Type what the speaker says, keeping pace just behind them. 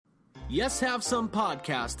Yes Have Some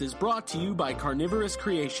podcast is brought to you by Carnivorous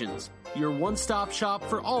Creations, your one-stop shop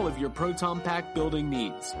for all of your Proton Pack building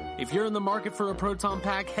needs. If you're in the market for a Proton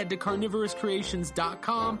Pack, head to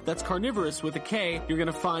carnivorouscreations.com. That's carnivorous with a K. You're going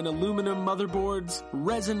to find aluminum motherboards,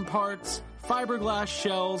 resin parts, fiberglass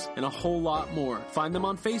shells, and a whole lot more. Find them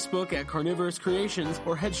on Facebook at Carnivorous Creations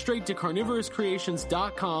or head straight to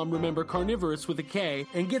carnivorouscreations.com, remember carnivorous with a K,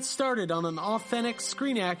 and get started on an authentic,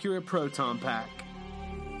 screen-accurate Proton Pack.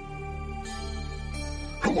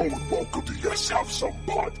 Hello and welcome to Yes Have Some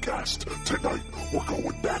podcast. Tonight, we're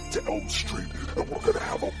going back to Elm Street and we're going to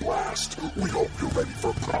have a blast. We hope you're ready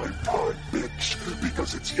for prime time, bitch,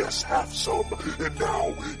 because it's Yes Have Some. And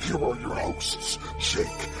now, here are your hosts, Jake,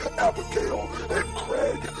 Abigail, and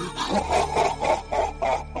Craig.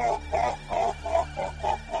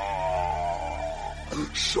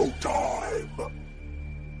 Showtime!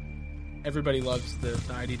 Everybody loves the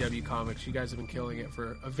IDW comics. You guys have been killing it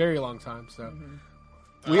for a very long time, so... Mm-hmm.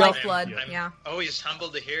 Lifeblood, I'm always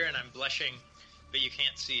humbled to hear, and I'm blushing, but you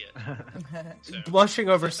can't see it. So. Blushing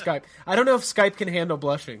over Skype. I don't know if Skype can handle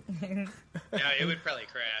blushing. Yeah, it would probably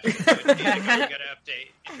crash. It would be like, you got to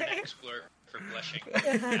update Internet Explorer for blushing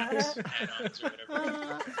add-ons or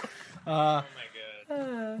whatever. Oh my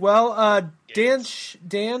god. Well, Dan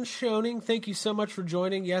Schoening, thank you so much for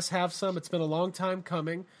joining. Yes, Have Some. It's been a long time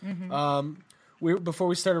coming. Mm-hmm. Before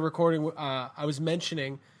we started recording, I was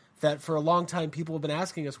mentioning that for a long time people have been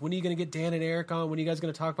asking us, when are you going to get Dan and Eric on? When are you guys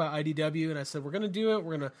going to talk about IDW? And I said, we're going to do it.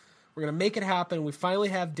 We're going to make it happen. We finally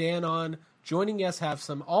have Dan on, joining Yes Have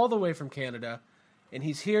Some, all the way from Canada. And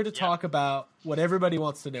he's here to talk about what everybody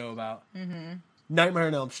wants to know about. Mm-hmm. Nightmare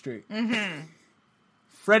on Elm Street. Mm-hmm.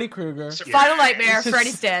 Freddy Krueger. Final Nightmare,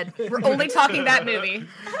 Freddy's dead. We're only talking that movie.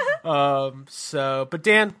 But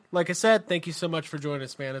Dan, like I said, thank you so much for joining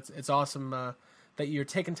us, man. It's awesome that you're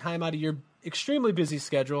taking time out of your extremely busy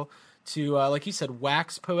schedule to, like you said,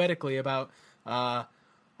 wax poetically about, I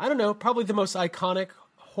don't know, probably the most iconic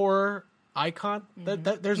horror icon.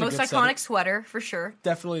 Mm-hmm. There's most a good iconic sweater, for sure.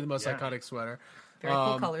 Definitely the most iconic sweater. Very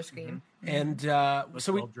cool color scheme. And so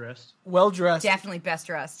well-dressed. Well-dressed. Definitely best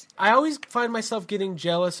dressed. I always find myself getting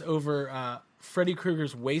jealous over Freddy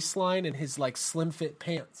Krueger's waistline and his, like, slim fit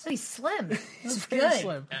pants. Oh, he's slim. He's good. very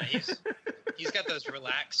slim. Yeah, he's got those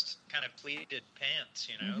relaxed kind of pleated pants,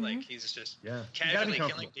 you know, like he's just casually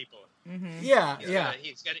killing people. Mm-hmm. Yeah,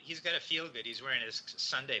 He's got to feel good. He's wearing his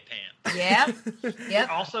Sunday pants. Yeah. Yep.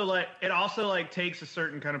 It also takes a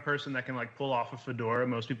certain kind of person that can like pull off a fedora.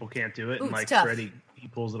 Most people can't do it, Ooh, and like tough. Freddy, he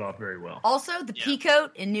pulls it off very well. Also, the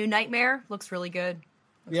peacoat in New Nightmare looks really good.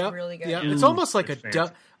 Looks really good. Yeah, it's almost like a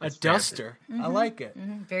duster. Mm-hmm. I like it.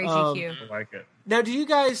 Mm-hmm. Very GQ. I like it. Now, do you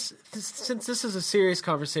guys, since this is a serious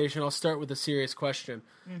conversation, I'll start with a serious question.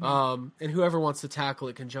 Mm-hmm. And whoever wants to tackle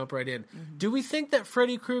it can jump right in. Mm-hmm. Do we think that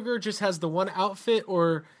Freddy Krueger just has the one outfit,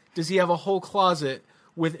 or does he have a whole closet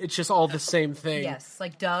with it's just all the same thing? Yes,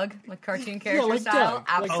 like Doug, like cartoon character like style. Doug.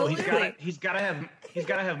 Absolutely. He's got to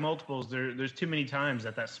have multiples. There's too many times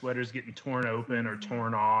that sweater's getting torn open or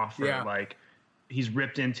torn off, or like he's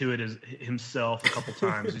ripped into it himself a couple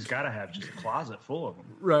times. He's got to have just a closet full of them.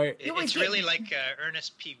 Right. It's really like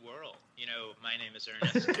Ernest P. Worrell. You know, My Name is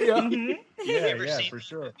Ernest. Yeah. Mm-hmm. Have you ever seen for the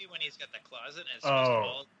sure. movie when he's got the closet and it's just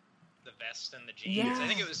all the vest and the jeans? Yeah. I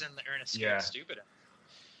think it was in the Ernest Scared Stupid.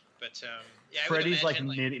 But Freddy's like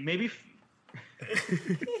knitting. Maybe.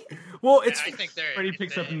 Well, it's I think Freddy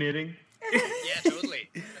picks up knitting. Yeah, totally.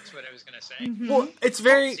 That's what I was gonna say. Mm-hmm. well, it's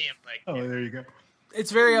very. See him, like, There you go.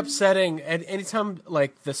 It's very upsetting, and anytime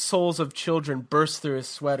like the souls of children burst through his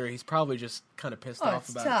sweater, he's probably just kind of pissed off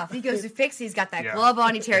It's about tough. it. He goes to fix it. He's got that glove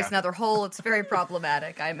on. He tears another hole. It's very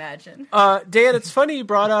problematic, I imagine. Dan, it's funny you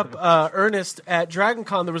brought up Ernest. At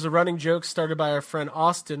DragonCon, there was a running joke started by our friend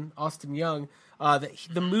Austin Young, that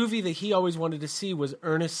the movie that he always wanted to see was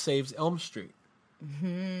Ernest Saves Elm Street.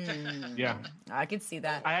 Mm-hmm. Yeah. I could see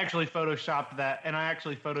that. I actually photoshopped that, and I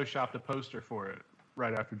actually photoshopped a poster for it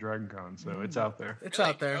right after DragonCon, so it's out there. It's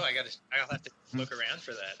out there. Oh, I'll have to look around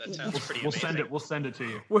for that. That sounds pretty We'll amazing. We'll send it to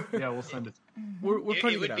you. We'll send it. We're It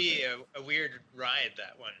putting would it out be there. a weird ride,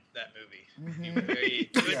 that movie.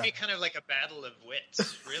 It would be kind of like a battle of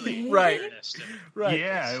wits, really. Right. Ernest and Right.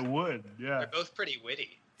 Yeah, it would. Yeah. they're both pretty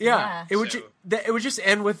witty. Yeah. It would. So- It would just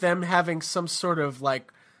end with them having some sort of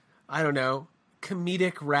like, I don't know,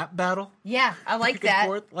 comedic rap battle. Yeah, I like Back and that.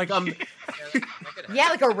 forth. Like Yeah,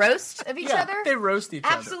 like a roast of each other. they roast each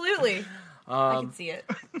other. Absolutely. I can see it.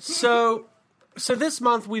 So this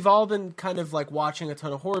month we've all been kind of like watching a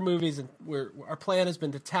ton of horror movies, and our plan has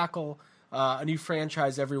been to tackle a new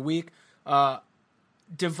franchise every week.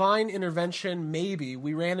 divine intervention, maybe.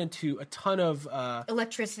 We ran into a ton of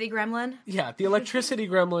electricity gremlin. Yeah, the electricity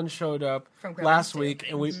gremlin showed up last week,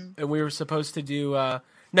 and we were supposed to do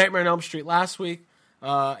Nightmare on Elm Street last week,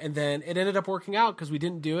 and then it ended up working out because we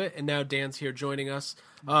didn't do it, and now Dan's here joining us.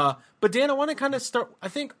 But Dan, I want to kind of start. I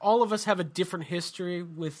think all of us have a different history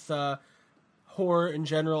with horror in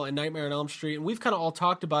general and Nightmare on Elm Street, and we've kind of all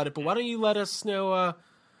talked about it. But why don't you let us know?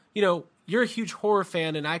 You're a huge horror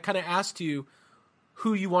fan, and I kind of asked you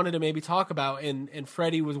who you wanted to maybe talk about, and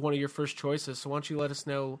Freddy was one of your first choices. So why don't you let us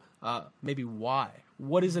know maybe why?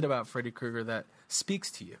 What is it about Freddy Krueger that speaks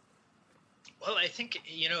to you? Well, I think,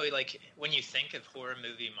 like when you think of horror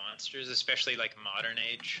movie monsters, especially like modern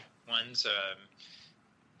age ones,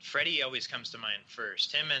 Freddy always comes to mind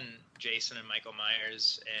first. Him and Jason and Michael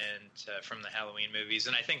Myers and from the Halloween movies.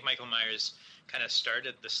 And I think Michael Myers kind of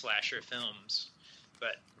started the slasher films,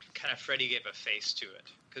 but kind of Freddy gave a face to it.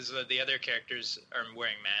 Because the other characters are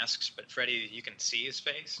wearing masks, but Freddy, you can see his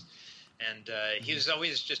face. And he was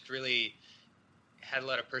always just really had a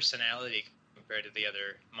lot of personality compared to the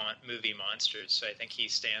other movie monsters. So I think he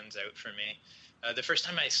stands out for me. The first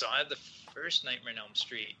time I saw the first Nightmare on Elm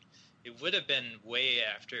Street, it would have been way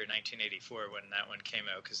after 1984 when that one came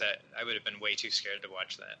out, because I would have been way too scared to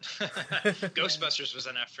watch that. Ghostbusters was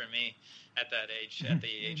enough for me at that age, at the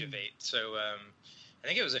age of 8. So I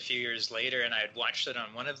think it was a few years later, and I had watched it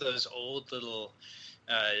on one of those old little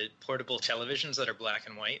portable televisions that are black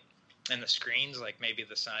and white, and the screen's like maybe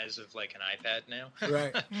the size of like an iPad now.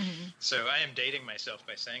 Right. So I am dating myself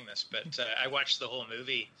by saying this, but I watched the whole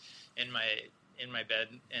movie in my bed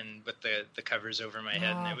and with the covers over my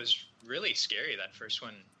head, and it was really scary. That first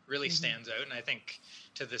one really stands out, and I think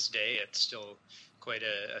to this day it's still quite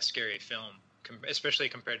a scary film, especially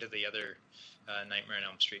compared to the other Nightmare on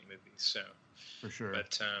Elm Street movies. So for sure.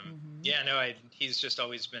 But he's just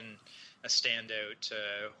always been a standout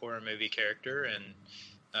horror movie character, and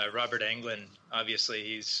Robert Englund, obviously,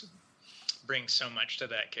 he's brings so much to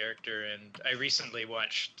that character. And I recently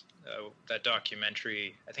watched that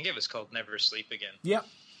documentary. I think it was called Never Sleep Again. Yep.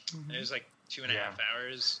 And it was like 2.5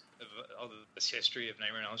 hours of all this history of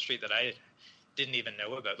Nightmare on Elm Street that I didn't even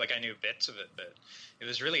know about. Like, I knew bits of it, but it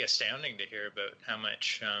was really astounding to hear about how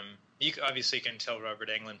much you obviously can tell Robert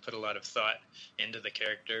Englund put a lot of thought into the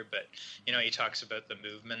character, but he talks about the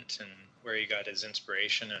movement and where he got his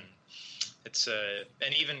inspiration, and it's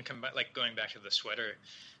and even like going back to the sweater,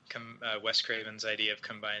 Wes Craven's idea of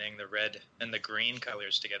combining the red and the green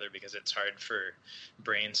colors together, because it's hard for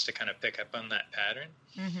brains to kind of pick up on that pattern.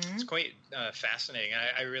 It's quite fascinating.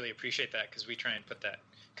 I really appreciate that, because we try and put that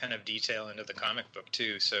kind of detail into the comic book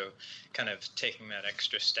too, so kind of taking that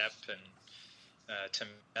extra step and to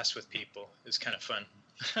mess with people is kind of fun.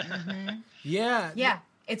 Yeah,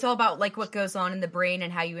 it's all about like what goes on in the brain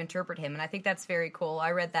and how you interpret him, and I think that's very cool.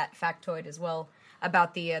 I read that factoid as well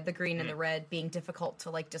about the green and the red being difficult to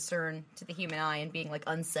like discern to the human eye and being like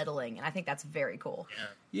unsettling, and I think that's very cool.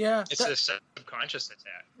 Yeah, it's a subconscious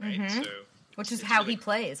attack, right? So which is how he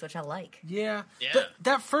plays, which I like. Yeah.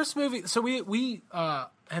 That first movie. So we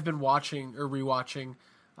have been watching or rewatching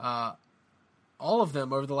all of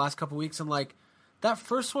them over the last couple weeks, and like that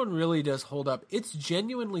first one really does hold up. It's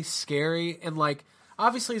genuinely scary, and like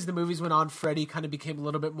obviously as the movies went on, Freddy kind of became a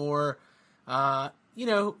little bit more, had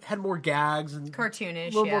more gags and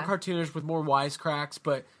cartoonish, a little more cartoonish with more wisecracks.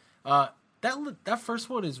 But that first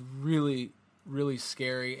one is really, really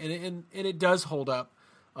scary, and it does hold up.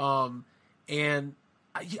 And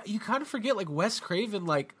you kind of forget, like, Wes Craven,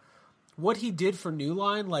 like, what he did for New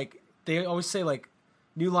Line. Like, they always say, like,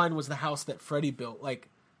 New Line was the house that Freddy built. Like,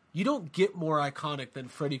 you don't get more iconic than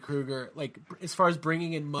Freddy Krueger, like, as far as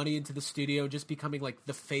bringing in money into the studio, just becoming, like,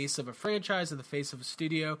 the face of a franchise and the face of a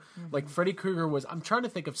studio. Like, Freddy Krueger was... I'm trying to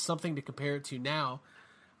think of something to compare it to now.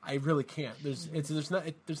 I really can't. There's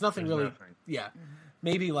nothing really... Nothing. Yeah.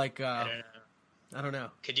 Maybe, like... I don't know.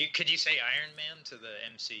 Could you say Iron Man to the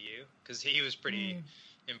MCU? Because he was pretty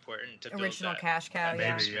important to build original that, cash cow.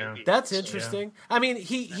 Yeah. That's interesting. Yeah. I mean,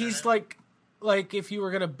 he's like if you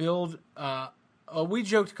were gonna build. We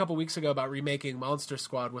joked a couple weeks ago about remaking Monster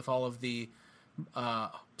Squad with all of the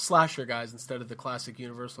slasher guys instead of the classic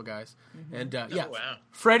Universal guys. And wow.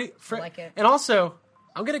 Freddy, I like it. And also,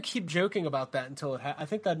 I'm going to keep joking about that until it I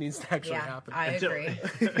think that needs to actually happen. I agree.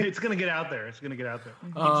 It's going to get out there. Keep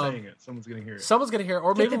saying it. Someone's going to hear it. Someone's going to hear it.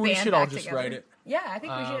 Or maybe we should all just write it. Yeah, I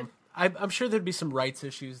think we should. I'm sure there'd be some rights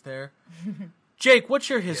issues there. Jake, what's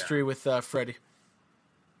your history with Freddy?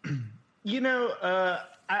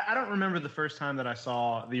 I don't remember the first time that I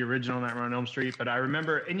saw the original Nightmare on Elm Street, but I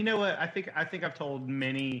remember, and you know what? I think I've told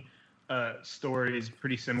many stories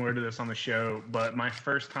pretty similar to this on the show, but my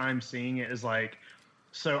first time seeing it is like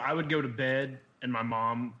So I would go to bed, and my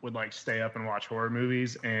mom would like stay up and watch horror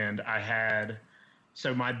movies, and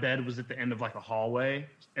so my bed was at the end of like a hallway,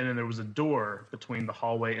 and then there was a door between the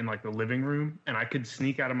hallway and like the living room, and I could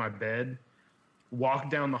sneak out of my bed, walk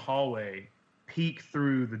down the hallway, peek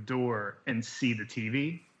through the door, and see the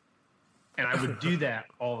TV. And I would do that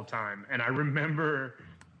all the time. And I remember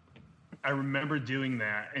doing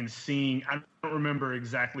that and seeing, I don't remember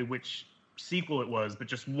exactly which sequel it was, but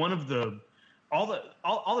just one of all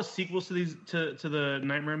the sequels to the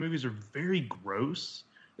Nightmare movies are very gross.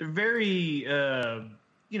 They're very,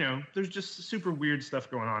 there's just super weird stuff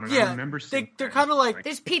going on. And I remember they're kind of like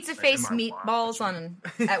there's pizza face meatballs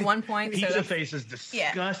at one point. Pizza face is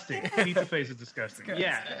disgusting. Yeah. Pizza face is disgusting.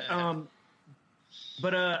 Yeah.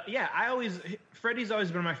 Freddy's always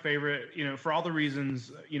been my favorite, for all the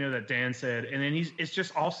reasons, that Dan said. And then it's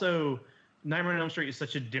just also, Nightmare on Elm Street is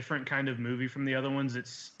such a different kind of movie from the other ones.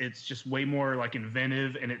 It's just way more like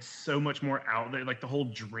inventive, and it's so much more out there, like the whole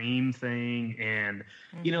dream thing. And,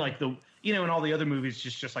 in all the other movies,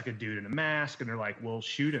 just like a dude in a mask, and they're like, well,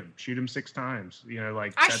 shoot him 6 times.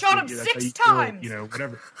 I shot him 6 times.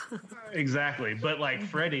 Whatever. Exactly. But like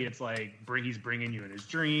Freddy, it's like he's bringing you in his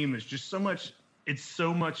dream. It's just so much. It's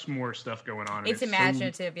so much more stuff going on. It's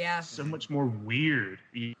imaginative, so much more weird.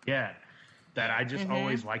 Yeah. That I just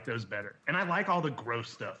always like those better. And I like all the gross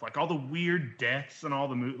stuff, like all the weird deaths and all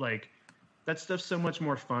the that stuff's so much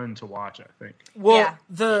more fun to watch, I think. Well,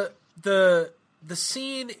 the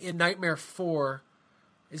scene in Nightmare 4,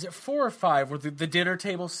 is it 4 or 5, where the dinner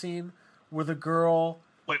table scene where the girl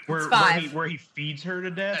where he feeds her to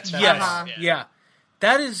death? Yes. Yeah.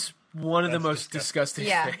 That is one of the most disgusting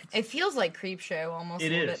things. It feels like Creepshow almost.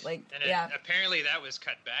 It a is. Bit apparently that was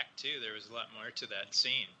cut back too. There was a lot more to that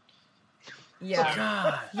scene. Yeah.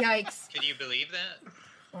 God. Yikes. Can you believe that?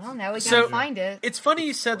 Well, now we gotta find it. It's funny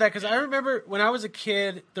you said that, because I remember when I was a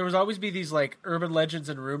kid, there would always be these like urban legends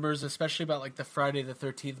and rumors, especially about like the Friday the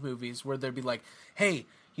 13th movies, where there'd be like, hey,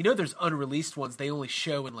 there's unreleased ones they only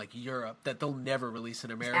show in like Europe that they'll never release in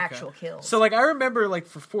America. Actual kills. So like I remember like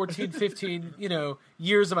for 14, 15,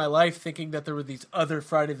 years of my life thinking that there were these other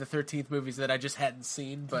Friday the 13th movies that I just hadn't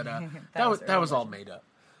seen, but that was all made up.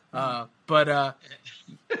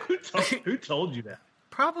 Who told you that?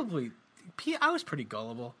 Probably I was pretty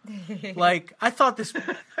gullible. Like I thought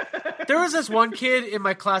there was this one kid in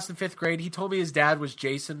my class in 5th grade. He told me his dad was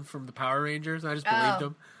Jason from the Power Rangers, and I just believed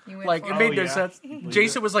him. Like it made no sense.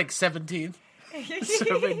 Jason was like 17, so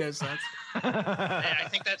it made no sense. I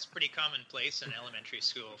think that's pretty commonplace in elementary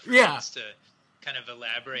school for kids to kind of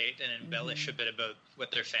elaborate and embellish a bit about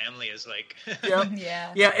what their family is like.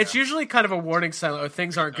 Yeah. It's usually kind of a warning sign. Oh,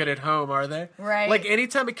 things aren't good at home, are they? Right. Like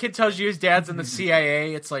anytime a kid tells you his dad's in the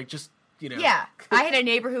CIA, it's like just. Yeah, I had a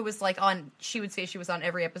neighbor who was like she would say she was on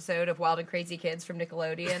every episode of Wild and Crazy Kids from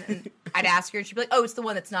Nickelodeon, and I'd ask her, and she'd be like, oh, it's the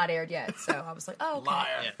one that's not aired yet. So I was like, oh, okay. Liar.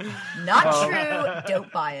 Yeah. Not true.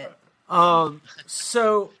 Don't buy it.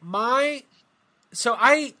 So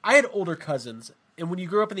I had older cousins, and when you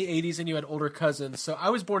grew up in the 80s and you had older cousins, so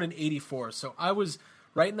I was born in 84, so I was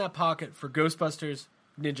right in that pocket for Ghostbusters,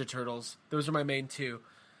 Ninja Turtles. Those are my main 2.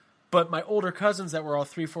 But my older cousins that were all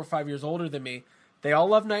 3, 4, 5 years older than me, they all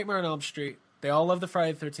loved Nightmare on Elm Street. They all loved the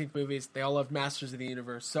Friday the 13th movies. They all loved Masters of the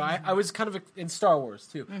Universe. So I was kind of in Star Wars,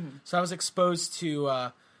 too. Mm-hmm. So I was exposed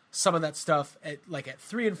to some of that stuff at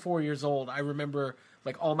 3 and 4 years old. I remember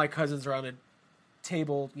like all my cousins around a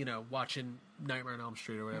table, watching Nightmare on Elm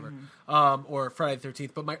Street or whatever, or Friday the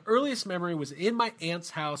 13th. But my earliest memory was in my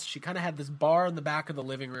aunt's house. She kind of had this bar in the back of the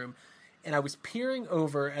living room, and I was peering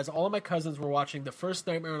over as all of my cousins were watching the first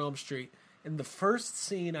Nightmare on Elm Street, and the first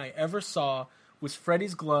scene I ever saw was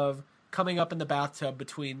Freddy's glove coming up in the bathtub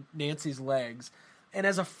between Nancy's legs. And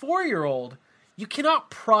as a 4-year-old, you cannot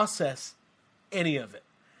process any of it.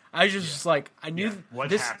 I was just I knew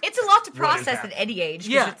this. Happened? It's a lot to process at any age.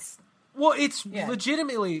 Yeah. It's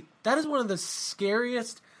legitimately, that is one of the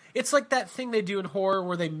scariest. It's like that thing they do in horror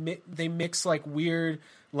where they mix like weird,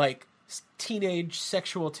 like teenage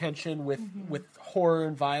sexual tension with horror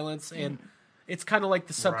and violence, and it's kind of like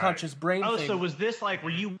the subconscious brain thing. So was this like, were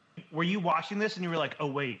you watching this and you were like, oh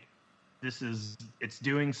wait, it's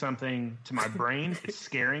doing something to my brain, it's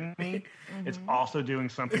scaring me, it's also doing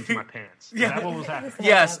something to my pants. Is that what was happening?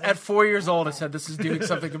 Yes, at 4 years old I said, this is doing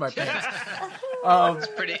something to my pants.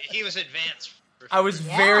 He was advanced. I was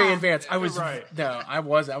very advanced. I was I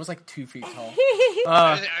was like 2 feet tall.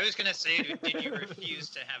 I was gonna say, did you refuse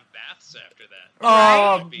to have baths after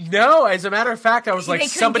that? No, as a matter of fact, I was like,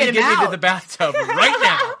 somebody get me to the bathtub right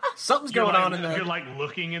now. Something's going on in there. You're like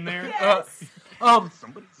looking in there. Yes.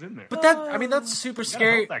 Somebody's in there. But that's super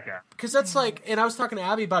scary. That guy. Because that's like, and I was talking to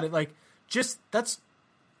Abby about it, like, just, that's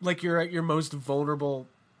like you're at your most vulnerable,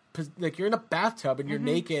 like you're in a bathtub and you're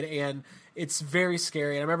naked, and it's very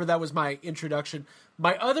scary. And I remember that was my introduction.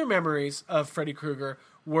 My other memories of Freddy Krueger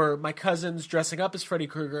were my cousins dressing up as Freddy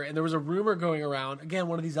Krueger, and there was a rumor going around, again,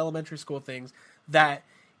 one of these elementary school things, that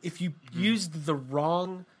if you used the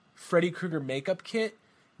wrong Freddy Krueger makeup kit,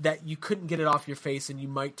 that you couldn't get it off your face and you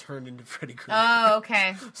might turn into Freddy Krueger. Oh,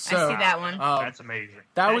 okay. So, I see that one. That's amazing.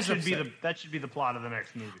 That should be the plot of the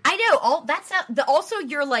next movie. I know. Also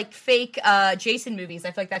your like fake Jason movies.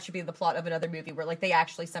 I feel like that should be the plot of another movie where like they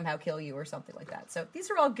actually somehow kill you or something like that. So these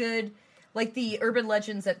are all good. Like the urban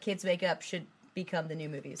legends that kids make up should become the new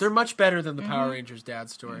movies. They're much better than the Power Rangers dad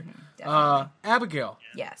story. Abigail.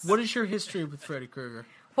 Yes. What is your history with Freddy Krueger?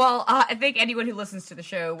 Well, I think anyone who listens to the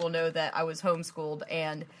show will know that I was homeschooled,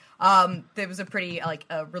 and there was a pretty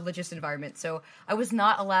religious environment. So I was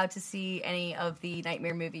not allowed to see any of the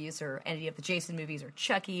Nightmare movies or any of the Jason movies or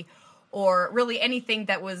Chucky, or really anything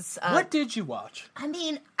that was. What did you watch? I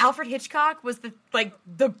mean, Alfred Hitchcock was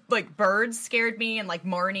the birds scared me, and like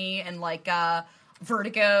Marnie and like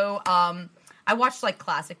Vertigo. I watched like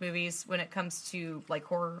classic movies when it comes to like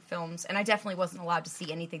horror films, and I definitely wasn't allowed to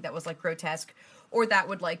see anything that was like grotesque or that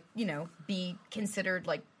would like, you know, be considered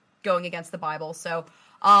like going against the Bible. So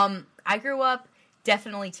I grew up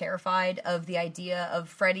definitely terrified of the idea of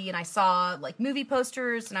Freddy, and I saw like movie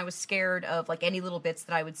posters, and I was scared of like any little bits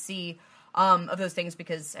that I would see of those things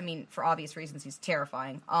because, I mean, for obvious reasons, he's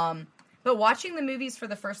terrifying. But watching the movies for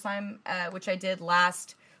the first time, which I did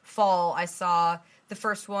last fall, I saw the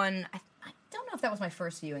first one. I don't know if that was my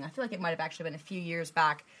first viewing. I feel like it might have actually been a few years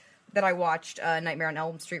back that I watched Nightmare on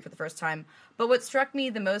Elm Street for the first time. But what struck me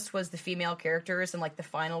the most was the female characters and like the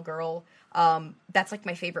final girl. That's like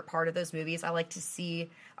my favorite part of those movies. I like to see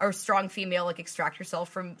a strong female like extract herself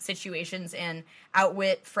from situations and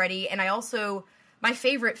outwit Freddy. And I also, my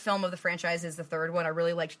favorite film of the franchise is the third one. I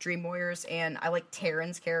really liked Dream Warriors, and I like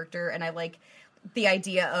Taryn's character, and I like the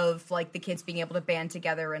idea of like the kids being able to band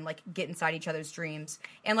together and like get inside each other's dreams.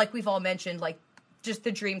 And like we've all mentioned, like just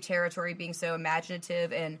the dream territory being so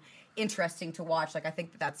imaginative and interesting to watch. Like I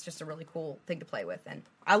think that's just a really cool thing to play with, and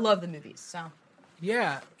I love the movies. So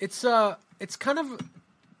yeah, it's kind of,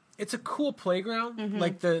 it's a cool playground.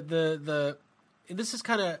 Like the and this is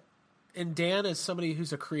kind of, and Dan as somebody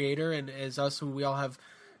who's a creator, and as us who we all have,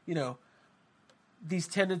 you know, these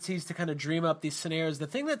tendencies to kind of dream up these scenarios. The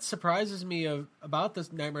thing that surprises me about the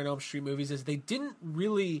Nightmare on Elm Street movies is they didn't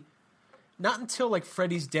really, not until like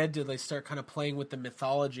Freddy's Dead did they start kind of playing with the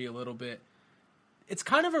mythology a little bit. It's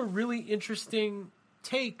kind of a really interesting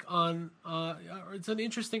take on, it's an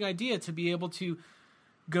interesting idea to be able to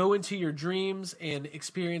go into your dreams and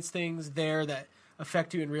experience things there that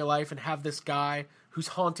affect you in real life and have this guy who's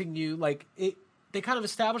haunting you. Like they kind of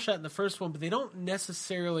establish that in the first one, but they don't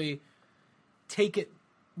necessarily take it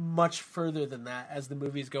much further than that as the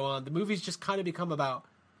movies go on. The movies just kind of become about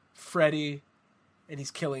Freddy and he's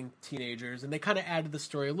killing teenagers, and they kind of add to the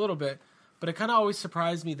story a little bit, but it kind of always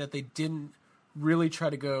surprised me that they didn't really try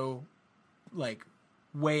to go like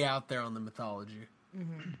way out there on the mythology.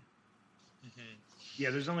 Yeah,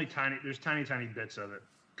 there's tiny bits of it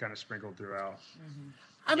kind of sprinkled throughout.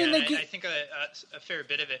 I mean, I think a fair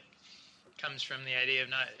bit of it comes from the idea of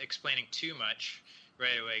not explaining too much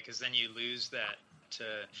right away, because then you lose that.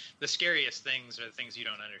 The scariest things are the things you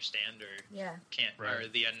don't understand or can't, or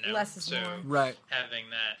the unknown. Less is so more. Right. Having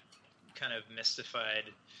that kind of mystified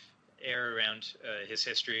air around his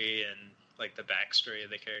history and like the backstory of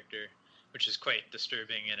the character, which is quite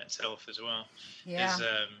disturbing in itself as well. Yeah. Is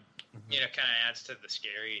kind of adds to the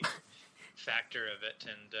scary factor of it.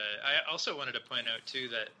 And I also wanted to point out too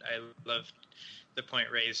that I loved the point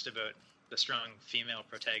raised about the strong female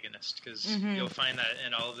protagonist, because you'll find that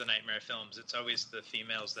in all of the Nightmare films, it's always the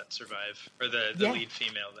females that survive, or the lead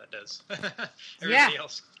female that does. Everybody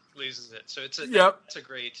else loses it. So it's a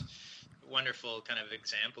great, wonderful kind of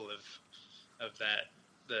example of that,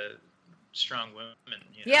 the strong women.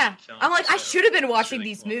 In film. I'm like, so I should have been watching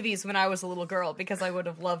really these cool. movies when I was a little girl, because I would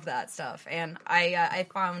have loved that stuff. And I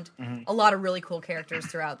found a lot of really cool characters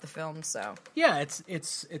throughout the film. So Yeah,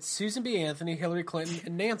 it's Susan B. Anthony, Hillary Clinton,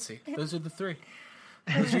 and Nancy. Those are the three.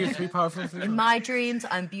 Those are your three powerful females. in my dreams,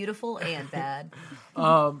 I'm beautiful and bad.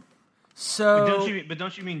 So, But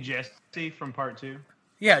don't you mean Jesse from Part 2?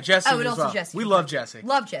 yeah, Jesse. Oh, and as also well. Jesse. We love Jesse.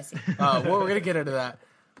 Love Jesse. Well, we're gonna get into that.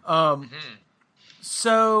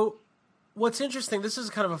 So, what's interesting? This is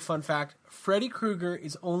kind of a fun fact. Freddy Krueger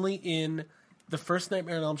is only in the first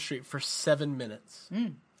Nightmare on Elm Street for 7 minutes.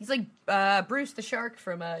 He's like Bruce the shark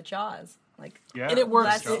from Jaws. Like, Yeah. And it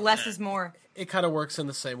works. less is more. It kind of works in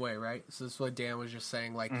the same way, right? So this is what Dan was just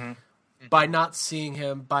saying. Like, by not seeing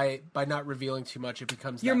him, by not revealing too much, it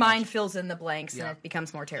becomes your mind fills in the blanks and it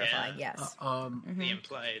becomes more terrifying. Yeah. Yes, the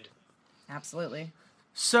implied. Absolutely.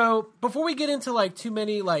 So before we get into like too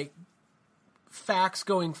many like facts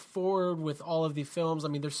going forward with all of the films, I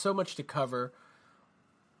mean, there's so much to cover.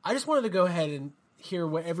 I just wanted to go ahead and hear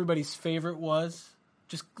what everybody's favorite was.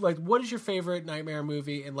 Just like, what is your favorite Nightmare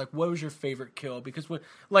movie, and like, what was your favorite kill? Because when,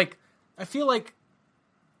 like, I feel like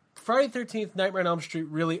Friday the 13th, Nightmare on Elm Street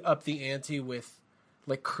really upped the ante with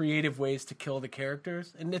like creative ways to kill the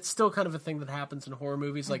characters, and it's still kind of a thing that happens in horror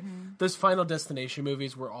movies. Like those Final Destination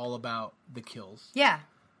movies were all about the kills. Yeah,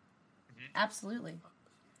 absolutely.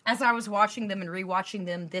 As I was watching them and rewatching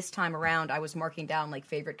them this time around, I was marking down like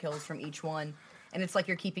favorite kills from each one. And it's like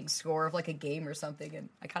you're keeping score of like a game or something, and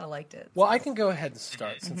I kind of liked it. Well, I can go ahead and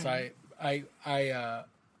start since I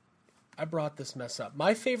brought this mess up.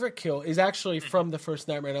 My favorite kill is actually from the first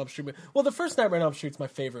Nightmare on Elm Street movie. Well, the first Nightmare on Elm Street's my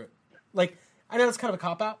favorite. Like, I know it's kind of a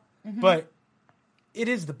cop out, but it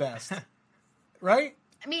is the best, right?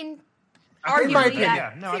 I mean, in my arguably, opinion,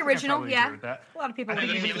 yeah. No, It's the original, yeah. A lot of people I would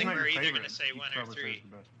have a agree. feeling we're either favorite. going to say one or three.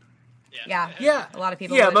 Yeah, a lot of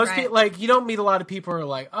people. Yeah, would, most right? people, like, you don't meet a lot of people who are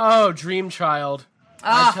like, oh, Dream Child.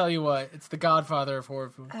 I tell you what, it's the Godfather of horror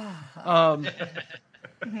films.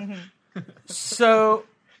 So,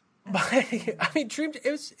 I mean,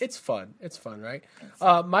 it's fun. It's fun, right?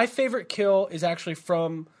 My favorite kill is actually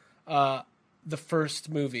from the first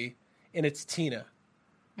movie, and it's Tina.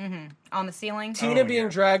 On the ceiling. Tina being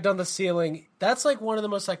dragged on the ceiling. That's like one of the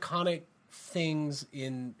most iconic things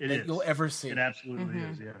you'll ever see. It absolutely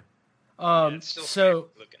is, yeah. It's still So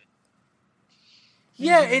looking.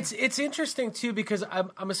 yeah, it's interesting too because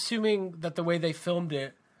I'm assuming that the way they filmed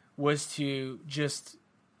it was to just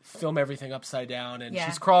film everything upside down, and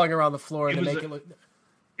she's crawling around the floor to make it look.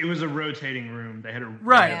 It was a rotating room. They had a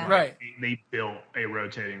right. They built a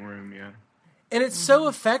rotating room, yeah. And it's so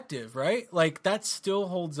effective, right? Like that still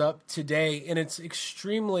holds up today, and it's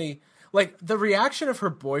extremely like the reaction of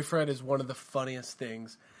her boyfriend is one of the funniest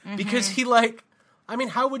things because he like. I mean,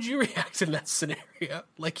 how would you react in that scenario?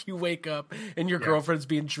 Like, you wake up and your girlfriend's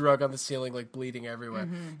being drugged on the ceiling, like, bleeding everywhere.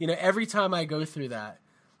 You know, every time I go through that,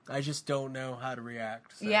 I just don't know how to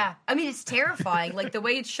react. So. Yeah. I mean, it's terrifying. Like, the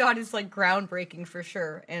way it's shot is, like, groundbreaking for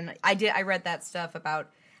sure. And I read that stuff about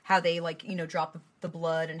how they, like, you know, drop the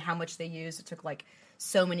blood and how much they use. It took, like,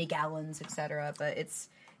 so many gallons, etc. But it's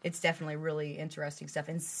definitely really interesting stuff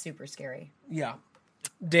and super scary. Yeah.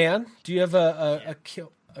 Dan, do you have a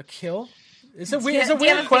kill? A kill? It's a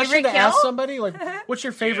weird question to ask somebody. Like, what's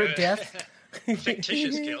your favorite death?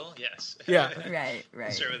 Fictitious kill, yes. Yeah.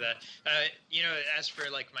 Right. Start with that. You know, as for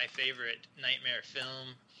like my favorite nightmare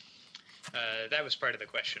film, that was part of the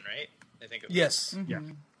question, right? I think. Yes. Yeah.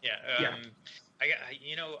 Yeah.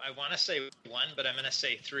 I want to say one, but I'm going to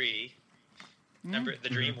say three. Remember the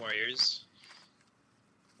Dream Warriors.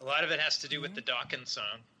 A lot of it has to do with the Dawkins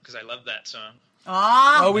song because I love that song.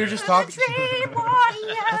 Oh, we were just talking.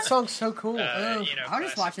 That song's so cool. You know, I'm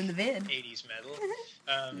just watching the vid. 80s metal.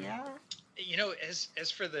 You know, as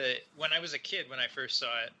for when I was a kid, when I first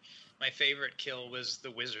saw it, my favorite kill was the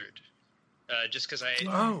wizard. Just because I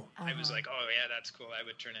was like, oh yeah, that's cool. I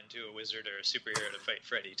would turn into a wizard or a superhero to fight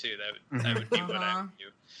Freddy too. That would be what I would do.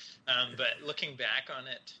 But looking back on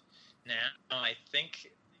it now, I think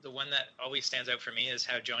the one that always stands out for me is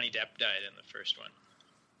how Johnny Depp died in the first one.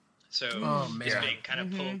 So just being kind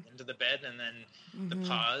of pulled into the bed, and then the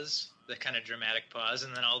pause, the kind of dramatic pause,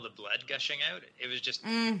 and then all the blood gushing out. It was just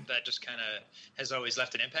that just kind of has always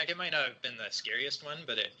left an impact. It might not have been the scariest one,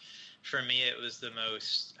 but for me it was the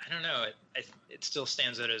most. I don't know. It still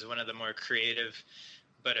stands out as one of the more creative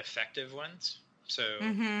but effective ones. So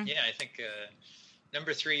yeah, I think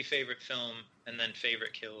number 3 favorite film, and then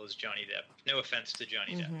favorite kill is Johnny Depp. No offense to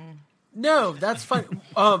Johnny Depp. No, that's fine.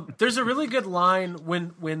 There's a really good line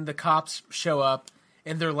when the cops show up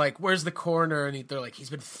and they're like, "Where's the coroner?" And they're like, "He's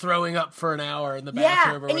been throwing up for an hour in the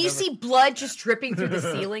bathroom." Yeah, and you see blood just dripping through the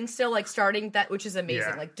ceiling still, like starting that, which is amazing.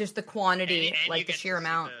 Yeah. Like just the quantity, and like the sheer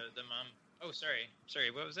amount. The mom. Oh, sorry.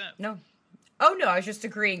 What was that? No. Oh no, I was just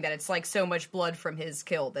agreeing that it's like so much blood from his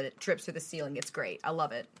kill that it drips through the ceiling. It's great. I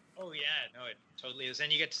love it. Oh yeah, no, it totally is,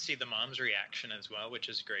 and you get to see the mom's reaction as well, which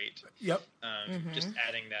is great. Yep. Just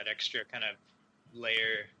adding that extra kind of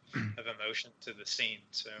layer of emotion to the scene.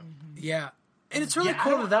 So yeah, and it's really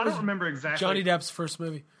cool that was remember exactly Johnny Depp's first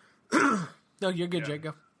movie. No, you're good, Jake.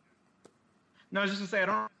 Go. No, I was just gonna say I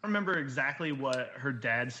don't remember exactly what her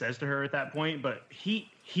dad says to her at that point, but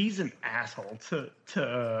he's an asshole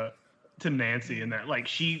to to Nancy in that, like,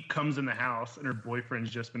 she comes in the house and her boyfriend's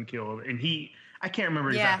just been killed, and I can't remember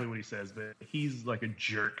exactly what he says, but he's like a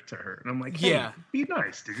jerk to her, and I'm like, hey, be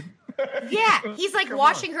nice, dude. Yeah, he's like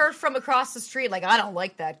watching her from across the street, like, I don't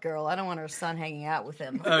like that girl. I don't want her son hanging out with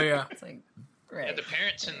him. Oh yeah, it's like, great. Yeah, the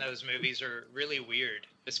parents in those movies are really weird,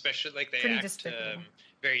 especially like they Pretty act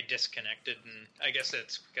very disconnected, and I guess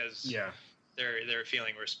it's because they're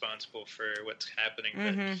feeling responsible for what's happening,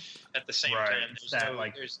 but at the same time,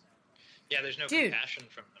 there's no compassion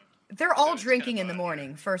from them. They're all drinking in the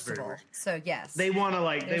morning, first of all. So yes, they want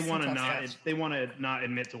to not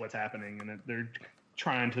admit to what's happening, and they're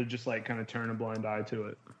trying to just like kind of turn a blind eye to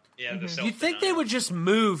it. Yeah, you'd think they would just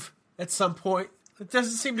move at some point. It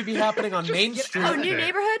doesn't seem to be happening on Main Street. Oh, new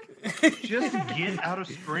neighborhood? Just get out of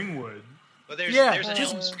Springwood. Well, there's an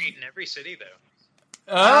Elm Street in every city, though.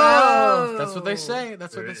 Oh, that's what they say.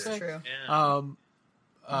 That's what they say. True.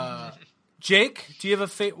 Yeah. Jake, do you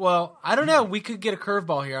have a Well, I don't know. We could get a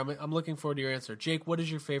curveball here. I'm looking forward to your answer. Jake, what is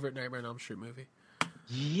your favorite Nightmare on Elm Street movie?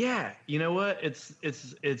 Yeah, you know what?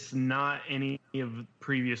 It's not any of the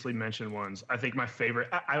previously mentioned ones. I think my favorite.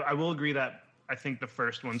 I will agree that I think the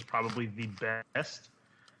first one's probably the best.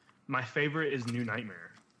 My favorite is New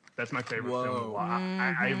Nightmare. That's my favorite film.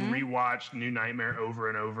 I rewatched New Nightmare over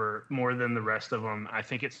and over more than the rest of them. I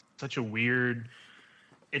think it's such a weird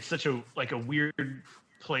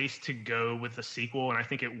place to go with the sequel, and I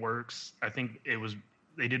think it works. I think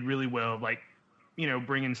they did really well, like, you know,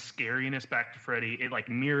 bringing scariness back to Freddy. It like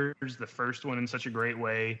mirrors the first one in such a great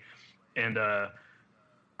way, and I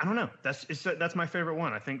don't know. That's my favorite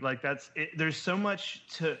one. I think like there's so much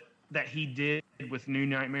that he did with New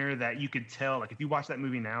Nightmare that you could tell. Like if you watch that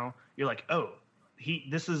movie now, you're like, oh,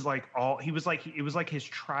 it was like his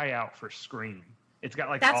tryout for Scream. It's got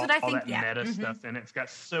like all that meta stuff in it. It's got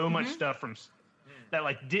so much stuff from that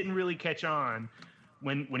like didn't really catch on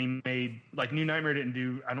when he made like New Nightmare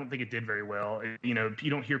I don't think it did very well. You know, you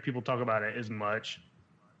don't hear people talk about it as much.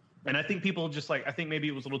 And I think people just like, I think maybe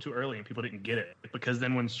it was a little too early and people didn't get it, because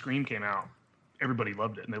then when Scream came out, everybody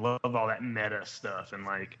loved it and they loved all that meta stuff, and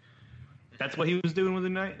like that's what he was doing with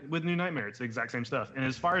New Nightmare. It's the exact same stuff. And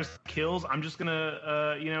as far as kills, I'm just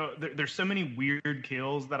gonna there's so many weird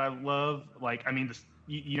kills that I love. Like, I mean,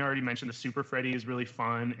 you already mentioned the Super Freddy is really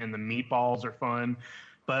fun, and the meatballs are fun.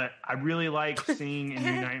 But I really like seeing in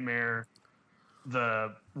New Nightmare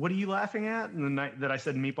what are you laughing at? In the night that I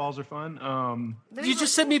said meatballs are fun. You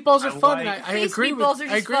just said meatballs are fun. Like, I agree with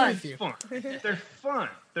you. They're fun.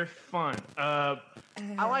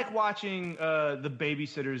 I like watching the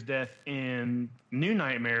babysitter's death in New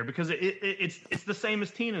Nightmare because it's the same as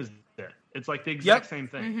Tina's death. It's like the exact same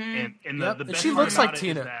thing. And the best she part looks about like it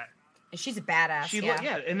Tina. is that she's a badass.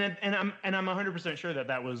 And I'm 100% sure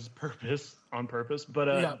that was on purpose.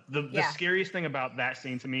 But the scariest thing about that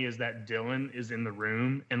scene to me is that Dylan is in the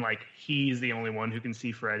room and like he's the only one who can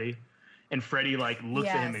see Freddy, and Freddy like looks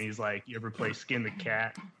at him and he's like, "You ever play Skin the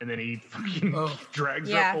Cat?" And then he fucking drags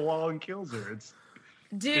her up the wall and kills her. It's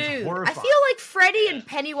horrifying. I feel like Freddy and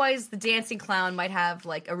Pennywise the Dancing Clown might have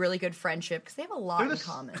like a really good friendship because they have a lot in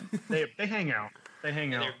common. They hang out. They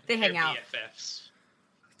hang out. They hang out. BFFs.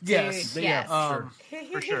 Yes. Dude, yes. For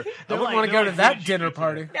sure. Don't want to go to that dinner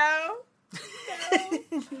party. No.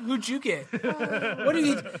 Who'd you get? What do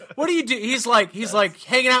you do? He's like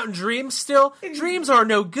hanging out in dreams still. Dreams are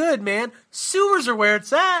no good, man. Sewers are where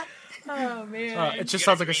it's at. Oh man. It just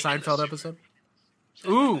sounds like a Seinfeld episode.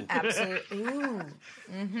 Ooh. Absolutely. Ooh.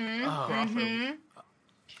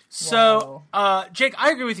 So, Jake, I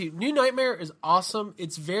agree with you. New Nightmare is awesome.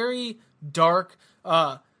 It's very dark.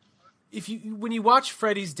 When you watch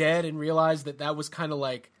Freddy's Dead and realize that was kind of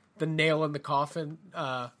like the nail in the coffin,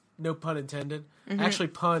 no pun intended. Actually,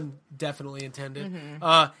 pun definitely intended.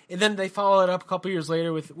 And then they follow it up a couple years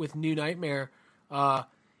later with New Nightmare.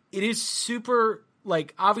 It is super,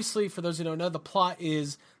 like, obviously, for those who don't know, the plot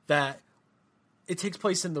is that it takes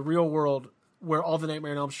place in the real world where all the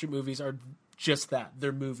Nightmare on Elm Street movies are just that.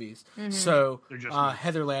 They're movies. So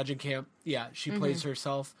Heather Langenkamp, she plays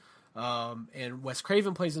herself. And Wes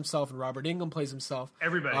Craven plays himself, and Robert Englund plays himself.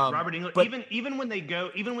 Everybody, Robert Englund. But even when they go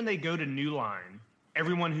to New Line,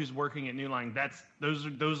 everyone who's working at New Line,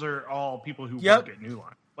 those are all people who work at New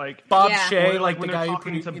Line. Like Bob Shea, like the when guy they're who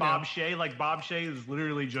talking to Bob Shea, like Bob Shea is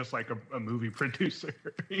literally just like a movie producer,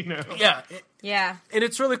 you know? Yeah. And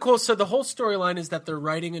it's really cool. So the whole storyline is that they're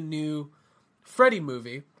writing a new Freddy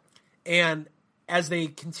movie, and as they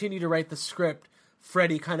continue to write the script,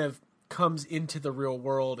 Freddy kind of comes into the real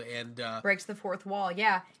world and breaks the fourth wall,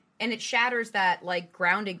 and it shatters that like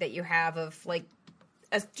grounding that you have of like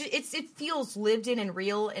it feels lived in and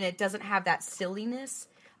real, and it doesn't have that silliness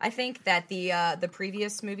I think that the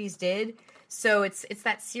previous movies did. So it's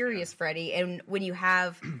that serious Freddy, and when you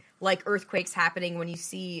have like earthquakes happening, when you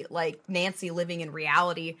see like Nancy living in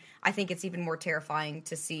reality, I think it's even more terrifying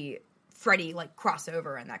to see Freddy like cross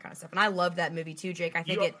over and that kind of stuff. And I love that movie too, Jake. I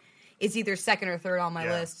think it's either second or third on my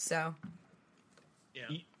list. So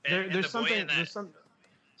yeah, there's something. Sorry.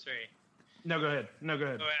 No, go ahead. Oh,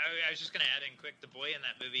 I was just going to add in quick. The boy in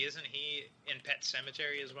that movie, isn't he in Pet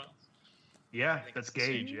Sematary as well? Yeah, that's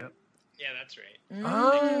Gage. Yep. Yeah, that's right.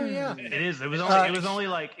 Oh yeah, it is. It was only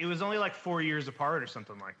like 4 years apart or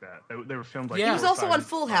something like that. They were filmed like. He was also on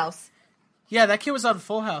Full House. Yeah, that kid was on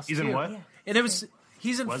Full House. He's in what? Yeah. And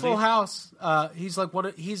he's in Full House. He's like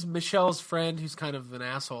he's Michelle's friend who's kind of an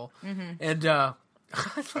asshole. Mm-hmm. And I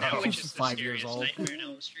thought he was 5 years old. Nightmare on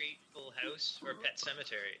Elm Street, Full House, or Pet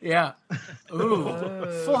Sematary? Yeah.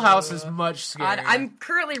 Ooh, Full House is much scarier. I'm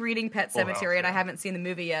currently reading Pet Sematary, and I haven't seen the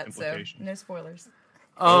movie yet, so no spoilers.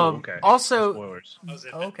 Okay. Also, spoilers.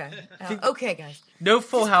 Okay. Okay, guys. No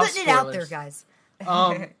Full House putting spoilers. It out there, guys.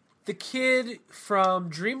 The kid from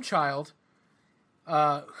Dream Child,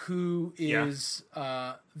 who is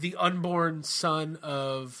the unborn son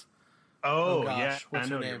of. Oh gosh, yeah, what's I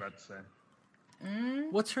know her what you're name? about to say.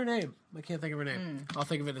 What's her name? I can't think of her name. I'll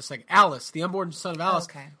think of it in a second. Alice, the unborn son of Alice,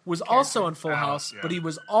 was also on Full House, but he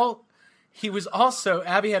was also.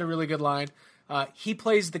 Abby had a really good line. He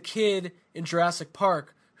plays the kid in Jurassic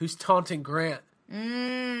Park who's taunting Grant,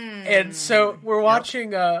 and so we're watching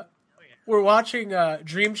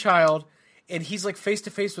Dream Child, and he's like face to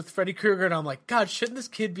face with Freddy Krueger, and I'm like, God, shouldn't this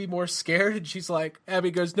kid be more scared? And she's like, Abby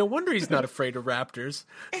goes, no wonder he's not afraid of raptors.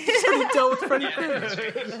 He's already dealt with Freddy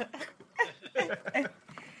Krueger.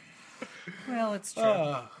 Well, it's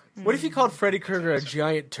true. What if you called Freddy Krueger a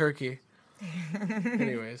giant turkey?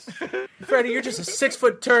 Anyways, Freddy, you're just a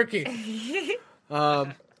 6-foot turkey.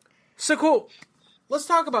 So cool. Let's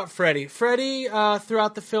talk about Freddy. Freddy,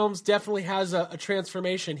 throughout the films, definitely has a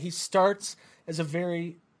transformation. He starts as a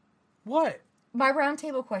very... What? My round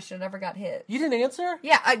table question never got hit. You didn't answer?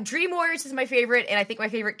 Yeah, Dream Warriors is my favorite, and I think my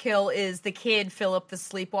favorite kill is the kid, Philip the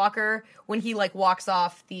Sleepwalker, when he, like, walks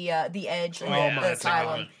off the edge in the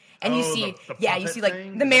asylum. And you see, you see, like,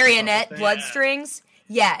 thing? the marionette blood strings.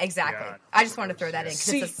 Yeah, exactly. God, I just wanted to throw that in,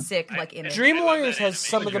 because it's a sick, image. Dream Warriors has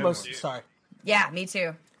some of the most... Sorry. Yeah, me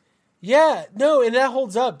too. Yeah, no, and that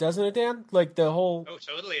holds up, doesn't it, Dan? Like, the whole... Oh,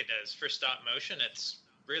 totally it does. For stop motion, it's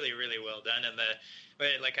really, really well done. And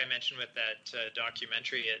like I mentioned with that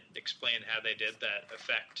documentary, it explained how they did that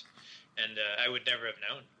effect. And I would never have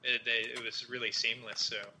known. It was really seamless,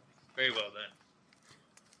 so very well done.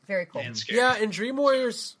 Very cool. And scary. Yeah, and Dream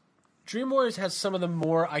Warriors has some of the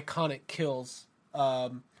more iconic kills.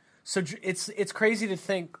 So it's crazy to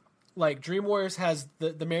think, like, Dream Warriors has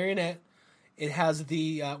the marionette. It has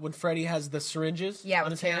the when Freddy has the syringes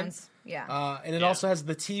on his hands. Yeah. And it also has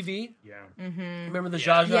the TV. Yeah. Mm-hmm. Remember the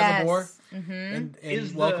Zsa Zsa Gabor? Mm-hmm.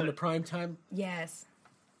 And Welcome to Primetime? Yes.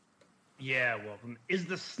 Yeah, welcome. Is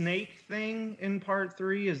the snake thing in part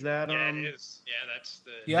 3? Is that it is. Yeah, that's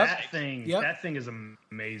the that thing. Yep. That thing is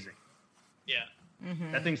amazing. Yeah.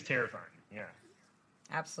 Mm-hmm. That thing's terrifying. Yeah.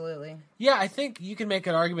 Absolutely. Yeah, I think you can make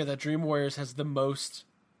an argument that Dream Warriors has the most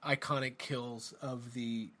iconic kills of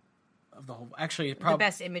the whole. Actually, the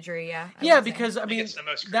best imagery. Yeah. Yeah, because I mean, it's the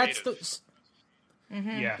most that's creative.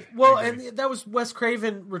 Yeah. Well, and that was Wes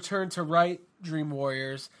Craven returned to write Dream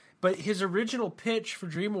Warriors, but his original pitch for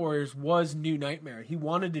Dream Warriors was New Nightmare. He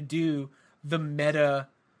wanted to do the meta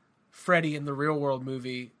Freddy in the real world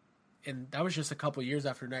movie, and that was just a couple years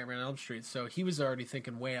after Nightmare on Elm Street, so he was already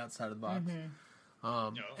thinking way outside of the box.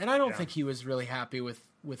 Mm-hmm. And I don't think he was really happy with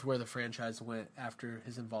where the franchise went after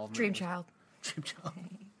his involvement. Dream Child.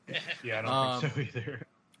 Yeah, I don't think so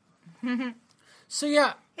either. So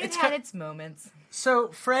yeah, it had its moments. So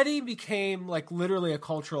Freddy became like literally a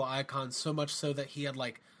cultural icon, so much so that he had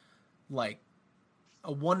like a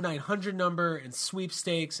 1-900 number and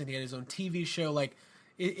sweepstakes, and he had his own TV show. Like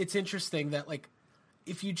it's interesting that like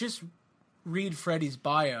if you just read Freddy's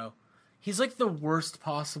bio, he's like the worst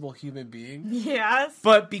possible human being. Yes,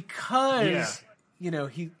 but because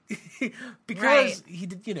he because he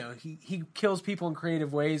did he kills people in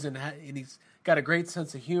creative ways and he's got a great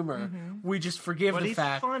sense of humor. Mm-hmm. We just forgive the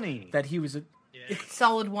fact that he was a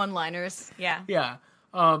solid one-liners. Yeah. Yeah.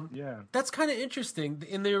 That's kind of interesting.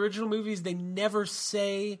 In the original movies, they never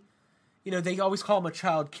say, they always call him a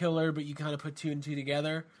child killer, but you kind of put 2 and 2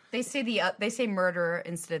 together. They say murderer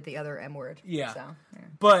instead of the other M word. Yeah. So,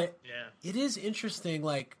 But it is interesting,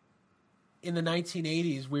 like, in the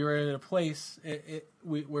 1980s, we were in a place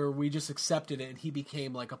where we just accepted it, and he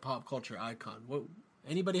became like a pop culture icon.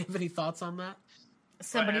 Anybody have any thoughts on that?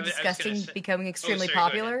 somebody disgusting becoming extremely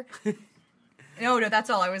popular. No, that's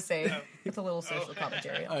all I was saying. It's a little social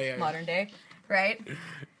commentary. Modern day, right?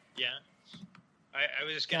 Yeah. I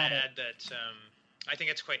was going to add that I think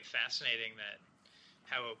it's quite fascinating that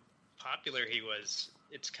how popular he was.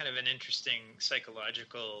 It's kind of an interesting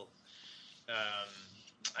psychological,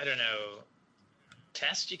 I don't know,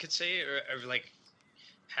 test, you could say, or like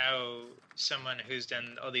how someone who's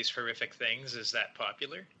done all these horrific things is that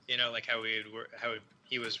popular. You know, like how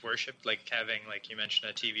he was worshipped, like having, like you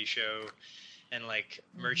mentioned, a TV show and like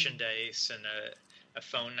merchandise and a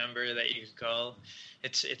phone number that you could call.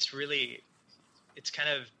 It's really, it's kind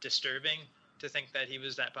of disturbing to think that he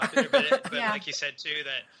was that popular. But like you said too,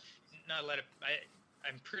 that not a lot of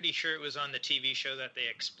I'm pretty sure it was on the TV show that they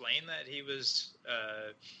explained that he was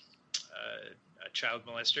a child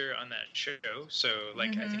molester on that show. So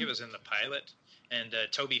like I think it was in the pilot, and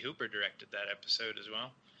Toby Hooper directed that episode as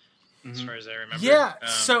well, as far as I remember. Yeah.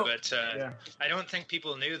 I don't think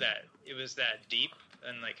people knew that it was that deep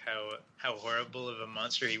and like how horrible of a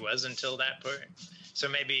monster he was until that point. So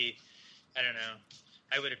maybe, I don't know,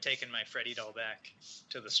 I would have taken my Freddy doll back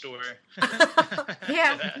to the store.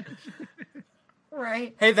 Yeah.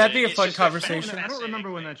 Right. Hey, that'd be a fun conversation. I don't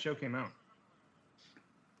remember when that show came out.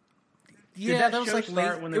 Yeah, that was like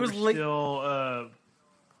late. When it was late. Still,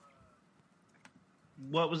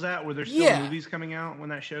 what was that? Were there still movies coming out when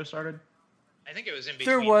that show started? I think it was in between.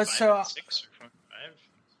 There was 5 and 6 or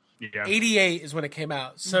 5. Yeah. 88 is when it came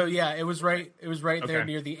out. So yeah, it was right. It was right there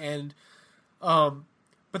near the end.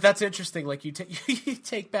 But that's interesting. Like you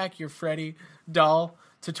take back your Freddy doll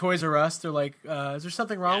to Toys R Us. They're like, "Is there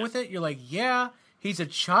something wrong with it?" You're like, "Yeah, he's a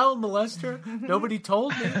child molester. Nobody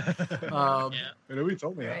told me." Nobody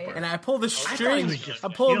told me that part. And I pull the string.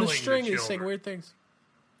 I'm pulling the string and saying weird things.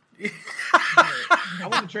 I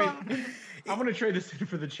want to trade this in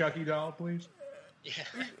for the Chucky doll, please. Yeah.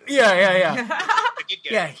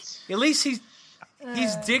 Yeah. At least he's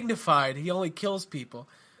dignified. He only kills people.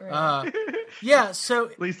 Yeah. So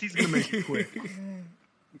at least he's gonna make it quick.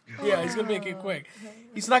 Yeah, he's gonna make it quick.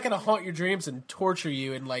 He's not gonna haunt your dreams and torture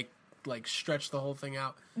you and like stretch the whole thing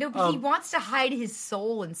out. No, but he wants to hide his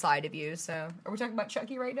soul inside of you. So, are we talking about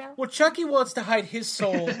Chucky right now? Well, Chucky wants to hide his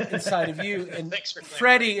soul inside of you, and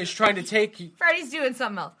Freddy is trying to take you. Freddy's doing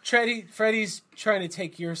something else. Freddy's trying to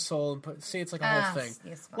take your soul and put. See, it's like a whole thing.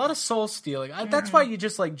 Yes, a lot of soul stealing. That's why you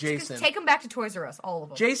just like Jason. Just take him back to Toys R Us, all of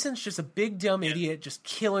them. Jason's just a big dumb idiot, just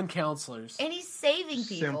killing counselors. And he's saving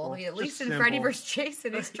people. At least in Freddy vs.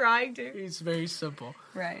 Jason, he's trying to. He's very simple.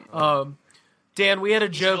 Right. Dan, we had a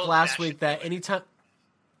joke last week that anytime.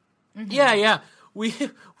 Yeah. We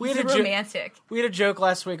had romantic. We had a joke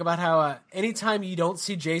last week about how anytime you don't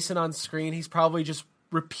see Jason on screen, he's probably just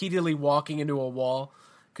repeatedly walking into a wall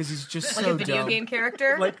because he's just like so a video dumb. game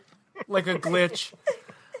character, like a glitch.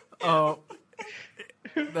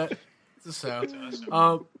 That's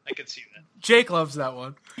awesome. I could see that. Jake loves that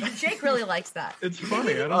one. Jake really likes that. It's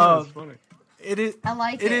funny. I don't know. It's funny. It is. I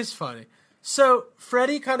like it. It is funny. So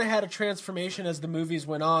Freddy kind of had a transformation as the movies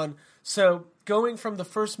went on. So going from the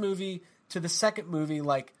first movie to the second movie,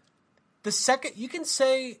 like the second, you can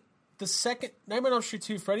say the second Nightmare on Elm Street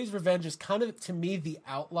 2, Freddy's Revenge is kind of, to me, the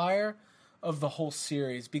outlier of the whole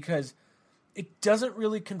series because it doesn't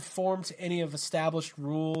really conform to any of established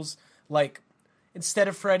rules. Like instead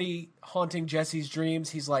of Freddy haunting Jesse's dreams,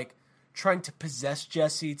 he's like trying to possess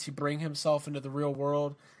Jesse to bring himself into the real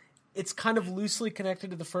world. It's kind of loosely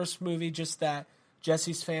connected to the first movie, just that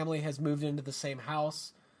Jesse's family has moved into the same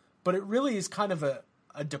house. But it really is kind of a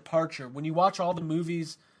departure. When you watch all the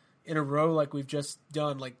movies in a row like we've just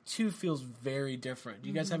done, like 2 feels very different. Do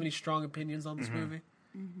you guys have any strong opinions on this movie?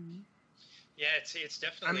 Mm-hmm. Yeah, it's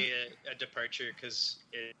definitely a departure because,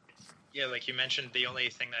 like you mentioned, the only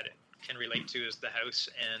thing that it can relate to is the house.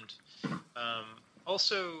 And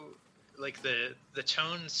also, like, the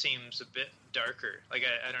tone seems a bit darker. Like,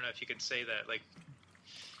 I don't know if you could say that. Like,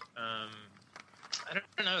 I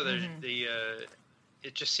don't know.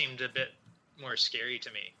 It just seemed a bit more scary to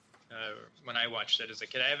me when I watched it as a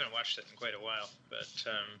kid. I haven't watched it in quite a while,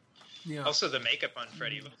 but also the makeup on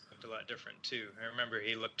Freddy looked a lot different too. I remember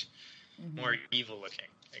he looked more evil looking,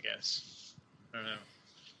 I guess. I don't know.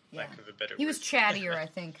 Lack of a better He word. was chattier, I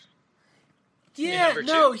think. Yeah,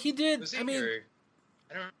 no, he did. I mean,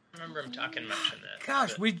 I don't remember him talking much in that.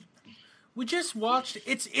 Gosh, we just watched.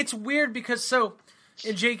 It's weird because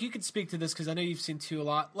and Jake, you could speak to this because I know you've seen 2 a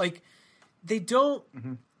lot. Like, they don't.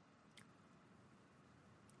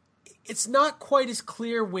 It's not quite as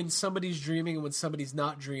clear when somebody's dreaming and when somebody's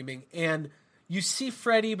not dreaming. And you see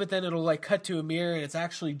Freddy, but then it'll like cut to a mirror and it's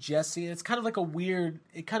actually Jesse. And it's kind of like a weird.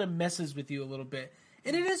 It kind of messes with you a little bit,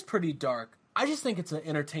 and it is pretty dark. I just think it's an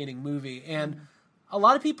entertaining movie, and a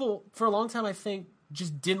lot of people for a long time I think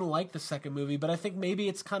just didn't like the second movie, but I think maybe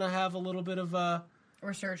it's kind of have a little bit of a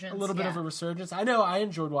resurgence. A little bit of a resurgence. I know I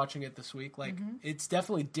enjoyed watching it this week. Like it's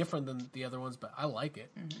definitely different than the other ones, but I like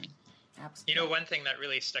it. Absolutely. You know, one thing that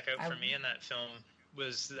really stuck out for me in that film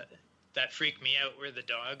was that freaked me out were the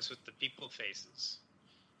dogs with the people faces.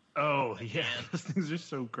 Oh, yeah. Those things are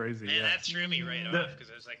so crazy. Man, that threw me right off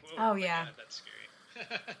because I was like, whoa, God, that's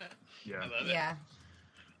scary. Yeah. I love it. Yeah.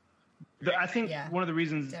 I think one of the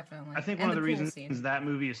reasons definitely. I think one of the reasons that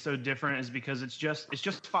movie is so different is because it's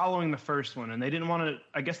just following the first one, and they didn't want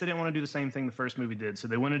to do the same thing the first movie did, so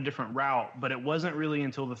they went a different route. But it wasn't really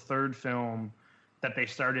until the third film that they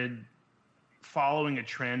started following a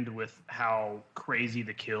trend with how crazy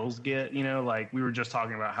the kills get. You know, like we were just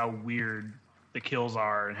talking about how weird the kills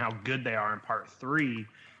are and how good they are in part 3.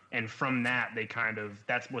 And from that,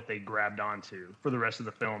 that's what they grabbed onto for the rest of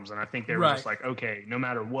the films. And I think they were just like, okay, no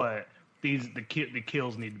matter what, the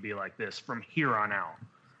kills need to be like this from here on out.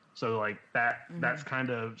 So like that's kind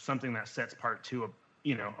of something that sets part 2,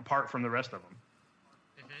 apart from the rest of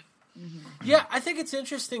them. Yeah, I think it's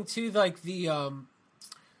interesting too. Like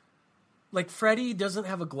like Freddy doesn't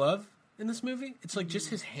have a glove in this movie. It's like just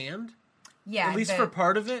his hand. Yeah, at least for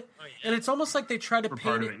part of it. Oh, yeah. And it's almost like they try to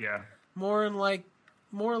paint it more like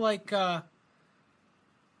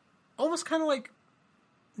almost kind of like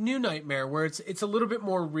New Nightmare, where it's a little bit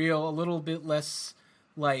more real, a little bit less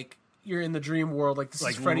like you're in the dream world. Like this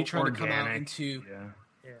is Freddy trying to come out into.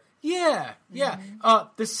 Yeah.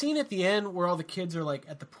 The scene at the end where all the kids are like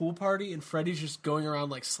at the pool party and Freddy's just going around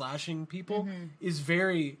like slashing people is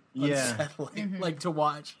very unsettling, like to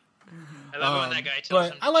watch. I love when that guy tells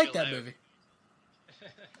him to I like chill that out. movie.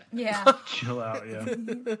 Yeah. Chill out, yeah.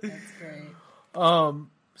 That's great.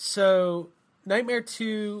 So Nightmare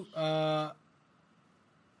 2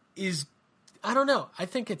 is, I don't know. I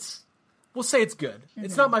think we'll say it's good.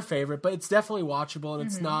 It's not my favorite, but it's definitely watchable, and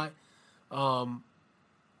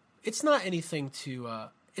it's not anything to,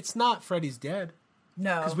 it's not Freddy's Dead.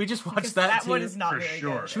 No. Because we just watched that too. One is not very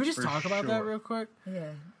good. Should we just talk about that real quick?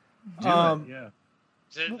 Yeah. Yeah.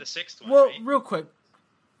 Is it the 6th one? Well, right? real quick.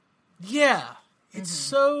 Yeah. It's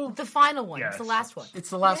so... The final one. Yes. It's the last one. It's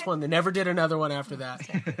the last one. They never did another one after that.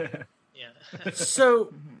 Yeah.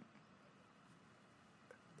 So,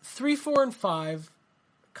 3, 4, and 5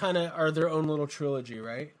 kind of are their own little trilogy,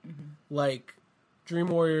 right? Like Dream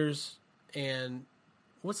Warriors and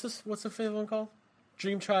what's the fifth one called?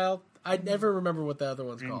 Dream Child. I never remember what the other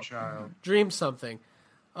one's called. Child. Dream something.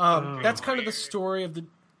 That's kind of the story of the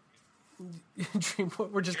Dream.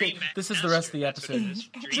 We're just getting. This is the rest of the episode.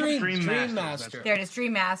 Dream Master. There it is.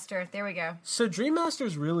 Dream Master. There we go. So Dream Master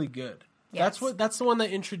is really good. Yes. That's the one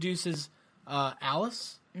that introduces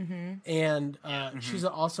Alice, and she's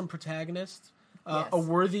an awesome protagonist. A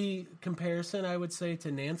worthy comparison, I would say,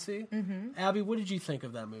 to Nancy. Abby, what did you think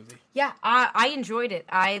of that movie? Yeah, I enjoyed it.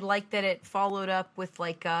 I liked that it followed up with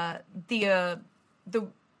like the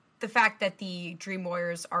fact that the Dream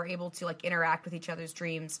Warriors are able to like interact with each other's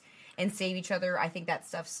dreams and save each other. I think that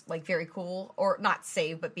stuff's like very cool, or not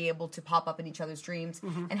save, but be able to pop up in each other's dreams,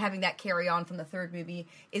 and having that carry on from the third movie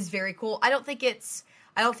is very cool. I don't think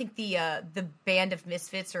the Band of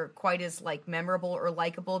Misfits are quite as like memorable or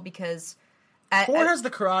likable because 4 has the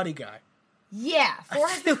karate guy. Yeah, 4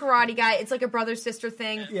 has the karate guy. It's like a brother-sister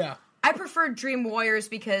thing. Yeah. I preferred Dream Warriors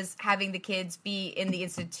because having the kids be in the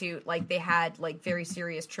institute, like they had like very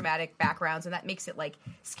serious traumatic backgrounds, and that makes it like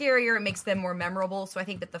scarier. It makes them more memorable. So I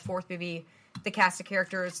think that the 4th movie, the cast of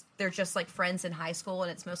characters, they're just like friends in high school,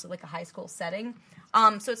 and it's mostly like a high school setting.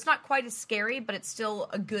 So it's not quite as scary, but it's still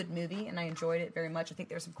a good movie, and I enjoyed it very much. I think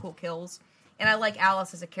there's some cool kills, and I like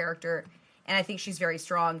Alice as a character, and I think she's very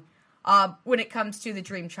strong. When it comes to the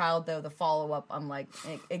Dream Child, though, the follow-up, I'm like,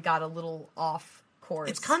 it got a little off course.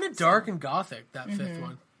 It's kind of dark and gothic, that 5th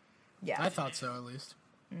one. Yeah. I thought so, at least.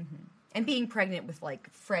 And being pregnant with, like,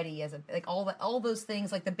 Freddy as like all those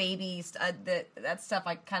things, like the babies, that stuff,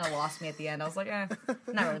 like, kind of lost me at the end. I was like,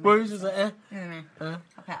 not really. Well, it was just like, I'll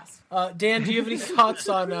pass. Dan, do you have any thoughts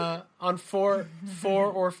on 4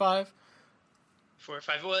 or 5? 4 or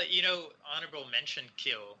 5. Well, honorable mention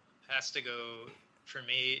kill has to go for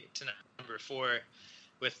me to number 4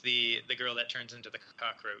 with the girl that turns into the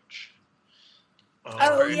cockroach.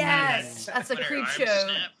 Oh yes, that's a creep show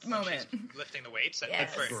moment. Lifting the weights, that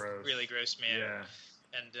part really grossed me out.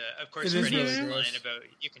 And of course, Freddy's really line about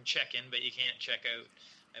you can check in, but you can't check out.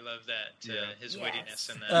 I love that his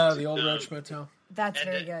wittiness and that. The old Roach Motel. That's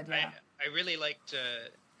very good. Yeah, I really liked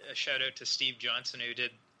a shout out to Steve Johnson who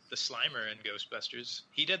did the Slimer in Ghostbusters.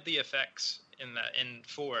 He did the effects in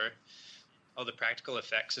 4. all the practical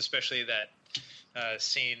effects, especially that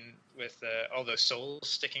scene with all those souls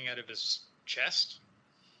sticking out of his chest.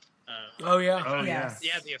 Yeah.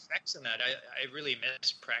 Yeah, the effects in that. I really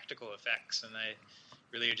miss practical effects, and I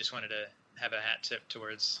really just wanted to have a hat tip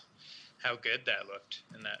towards how good that looked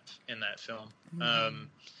in that film.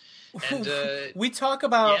 And we talk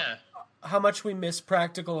about how much we miss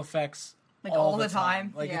practical effects like all the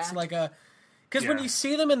time. Like it's like because when you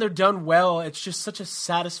see them and they're done well, it's just such a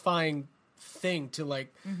satisfying thing to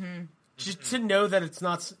like just to know that it's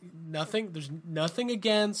nothing. There's nothing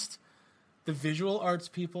against the visual arts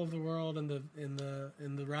people of the world and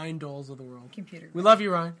the Ryan Doles of the world. Computer. We love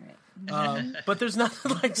you, Ryan. Right. But there's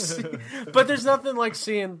nothing like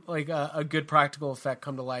seeing like a good practical effect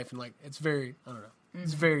come to life, and like it's very, I don't know,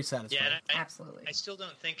 it's very satisfying. Yeah, absolutely. I still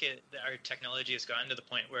don't think that our technology has gotten to the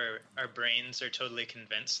point where our brains are totally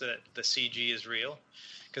convinced that the CG is real,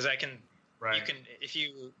 because I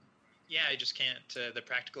just can't. The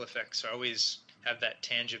practical effects always have that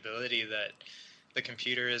tangibility that the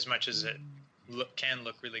computer, as much as it can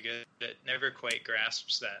look really good, it never quite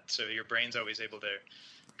grasps that. So your brain's always able to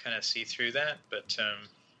kind of see through that. But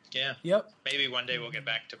maybe one day we'll get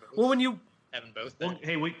back to both. Well, when you having both. Well,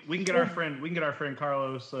 hey, we can get our friend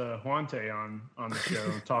Carlos Huante on the show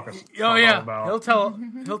and talk us. Oh yeah, about. He'll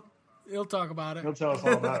talk about it. He'll tell us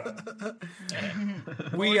all about it.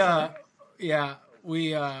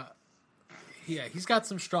 He's got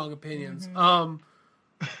some strong opinions.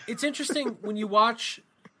 It's interesting when you watch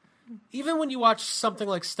something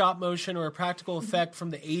like stop motion or a practical effect from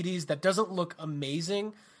the 80s that doesn't look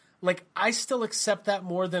amazing. Like, I still accept that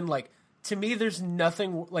more than, like, to me, there's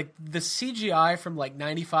nothing, like, the CGI from, like,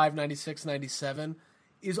 95, 96, 97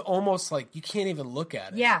 is almost, like, you can't even look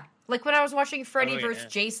at it. Yeah. Like, when I was watching Freddy vs.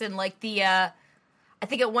 Jason, like, I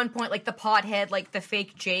think at one point, like, the pothead, like, the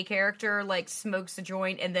fake Jay character, like, smokes a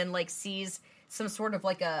joint and then, like, sees some sort of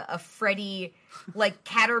like a Freddy like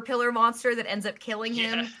caterpillar monster that ends up killing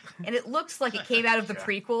him, and it looks like it came out of the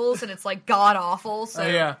prequels, and it's like god awful. So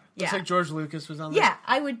looks like George Lucas was on there. Yeah,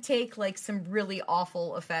 I would take like some really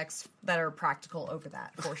awful effects that are practical over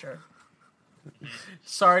that for sure.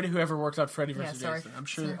 Sorry to whoever worked on Freddy vs. Jason. I'm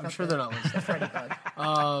sure they're not listening. Freddy bug.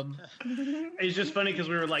 It's just funny because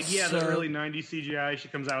we were like, the early '90s CGI. She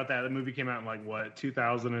comes out with that. The movie came out in like what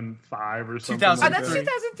 2005 or something. 2003. Oh, that's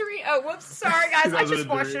 2003. Oh, whoops. Sorry, guys. I just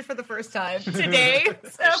watched it for the first time today.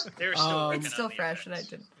 So it's still fresh, and I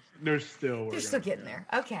didn't. They're still getting there.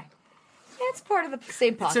 Okay. Yeah, it's part of the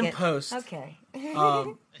same pocket. It's in post. Okay.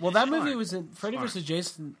 Well, that movie was in Freddy vs.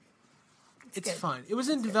 Jason. It's fine. It was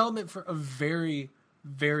in development for a very,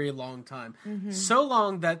 very long time. So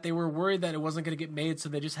long that they were worried that it wasn't going to get made, so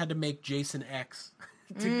they just had to make Jason X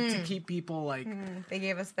to keep people like. They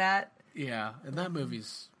gave us that. Yeah, and that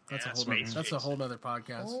movie's that's a whole other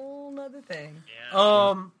podcast. Whole other thing.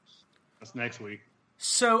 Yeah. That's next week.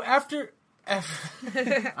 So after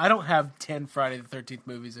I don't have 10 Friday the 13th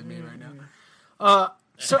movies in me right now.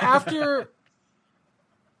 So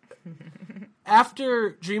after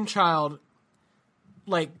Dream Child,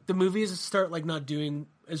 like the movies start like not doing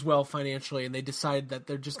as well financially, and they decide that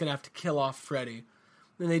they're just gonna have to kill off Freddy.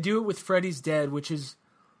 And they do it with Freddy's Dead, which is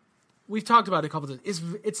we've talked about it a couple times.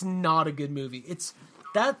 It's not a good movie. It's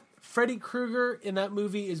that Freddy Krueger in that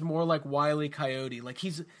movie is more like Wile E. Coyote. Like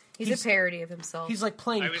he's a parody of himself. He's like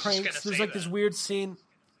playing pranks. There's like this weird scene.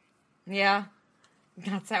 Yeah,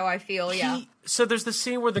 that's how I feel. Yeah. So there's the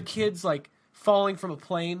scene where the kid's like falling from a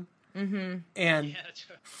plane. And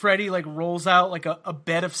Freddy like rolls out like a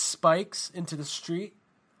bed of spikes into the street.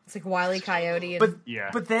 It's like Wile E. Coyote. But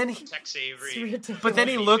then Tex Avery. But then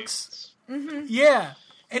he looks. Yeah,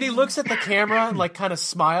 and he looks at the camera and like kind of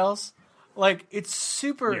smiles. Like it's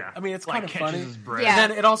super. Yeah. I mean, it's like kind of funny. Yeah.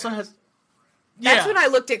 And then it also has. That's when I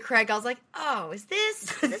looked at Craig. I was like, "Oh, is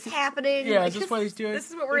this happening? Yeah, is this what he's doing? This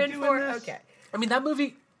is what we're in for." This? Okay. I mean, that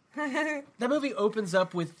movie opens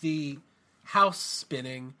up with the house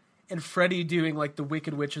spinning. And Freddy doing like the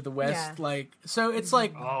Wicked Witch of the West, like so it's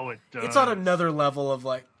like it does. It's on another level of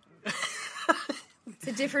like it's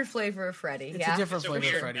a different flavor of Freddy. It's a different flavor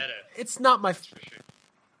of Freddy. Meta. It's not my.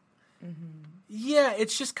 Yeah,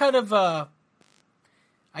 it's just kind of. I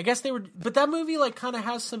guess they were, but that movie like kind of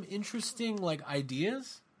has some interesting like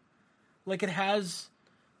ideas. Like it has,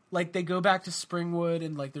 like they go back to Springwood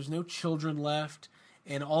and like there's no children left.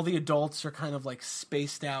 And all the adults are kind of like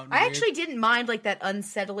spaced out. I actually didn't mind like that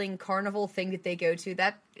unsettling carnival thing that they go to.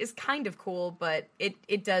 That is kind of cool, but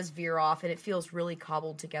it does veer off and it feels really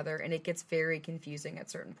cobbled together and it gets very confusing at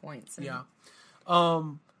certain points. And... Yeah.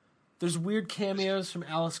 There's weird cameos from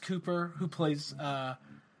Alice Cooper, who plays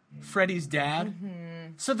Freddy's dad.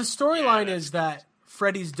 So the storyline is that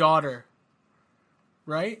Freddy's daughter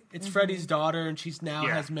right? It's Freddy's daughter, and she's now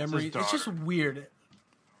has memories. It's just weird.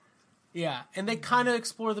 Yeah, and they kind of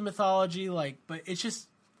explore the mythology, but it's just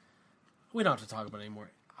we don't have to talk about it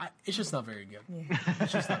anymore. It's just not very good. Yeah.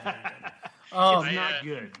 It's just not very good. It's not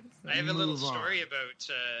good. I have a little story about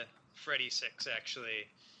Freddy 6, actually.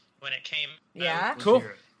 When it came out, cool.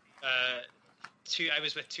 I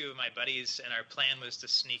was with two of my buddies, and our plan was to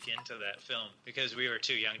sneak into that film because we were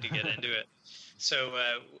too young to get into it. So,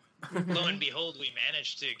 lo and behold, we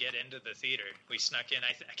managed to get into the theater. We snuck in.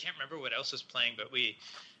 I can't remember what else was playing, but we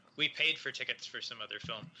paid for tickets for some other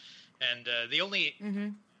film. And the only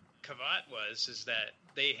caveat is that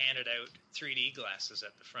they handed out 3D glasses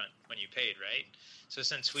at the front when you paid, right? So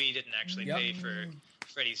since we didn't actually pay for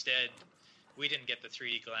Freddy's Dead, we didn't get the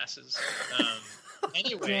 3D glasses.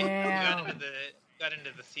 Anyway, we got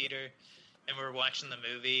into the theater, and we're watching the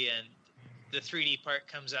movie, and the 3D part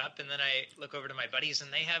comes up, and then I look over to my buddies,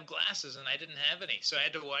 and they have glasses, and I didn't have any. So I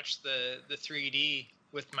had to watch the 3D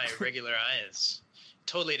with my regular eyes.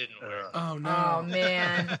 Totally didn't work. Oh, no. Oh,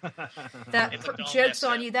 man. That joke's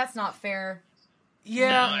on you. That's not fair.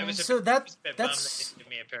 Yeah, no, so that's give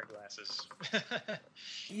me a pair of glasses.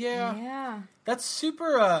 Yeah. That's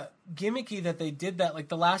super gimmicky that they did that. Like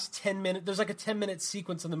the last 10 minutes, there's like a 10-minute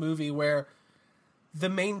sequence in the movie where the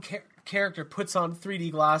main character puts on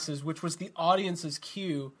 3D glasses, which was the audience's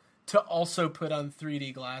cue to also put on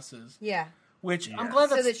 3D glasses. Yeah. Which I'm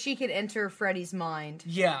glad so that she could enter Freddy's mind.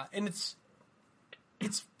 Yeah, and it's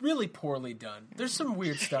really poorly done. There's some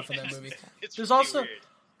weird stuff in that movie. There's really also weird.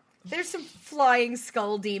 There's some flying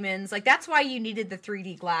skull demons. Like, that's why you needed the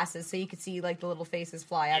 3D glasses, so you could see, like, the little faces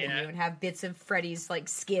fly out of you and have bits of Freddy's, like,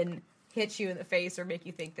 skin hit you in the face or make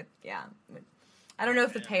you think that, I don't know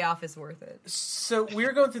if the payoff is worth it. So, we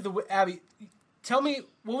were going through Abby, tell me,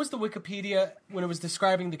 what was the Wikipedia when it was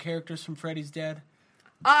describing the characters from Freddy's Dead?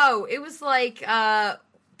 Oh, it was like,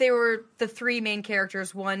 they were the three main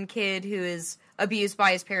characters. One kid who is abused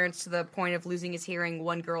by his parents to the point of losing his hearing.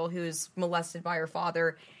 One girl who is molested by her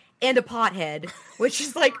father. And a pothead, which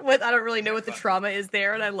is like what I don't really know what the trauma is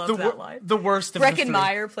there, and I love that line. The worst of the three.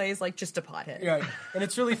 Breckenmeyer plays like just a pothead. Yeah, and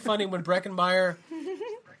it's really funny when Breckenmeyer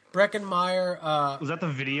was that the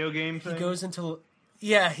video game thing? He goes into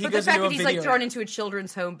he goes into a video. But the fact that he's like thrown into a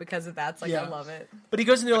children's home because of that's like I love it. But he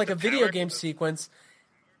goes into like a video game sequence.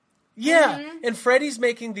 Yeah, and Freddy's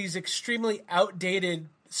making these extremely outdated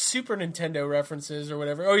Super Nintendo references or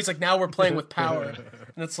whatever. Oh, he's like, now we're playing with power.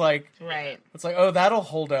 And it's like, right. It's like, oh, that'll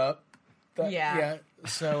hold up. Yeah.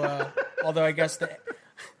 So, although I guess the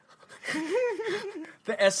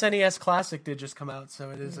SNES Classic did just come out, so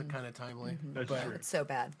it is kind of timely. That's but true. It's so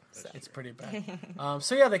bad. It's pretty bad.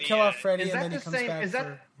 They kill off Freddy, and then he comes back.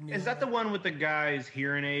 Is that the one with the guy's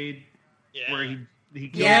hearing aid? Yeah. Where he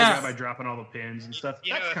kills the guy by dropping all the pins and stuff?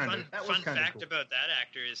 You That's know, kind of fun fact about that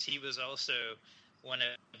actor is he was also one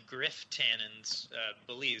of Griff Tannen's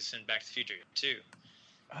bullies in Back to the Future 2.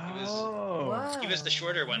 He was the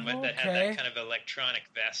shorter one that had that kind of electronic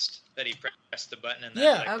vest that he pressed the button and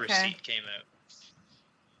that receipt came out.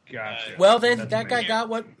 Gotcha. Well, then that guy got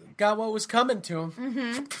what was coming to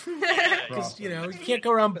him. Because you can't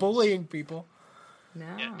go around bullying people. No.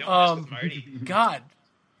 Yeah, don't mess with Marty. God.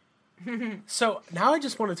 So now I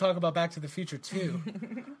just want to talk about Back to the Future 2.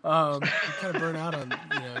 I'm kind of burnt out on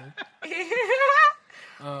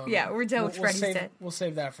we're done with Freddy's Dead. We'll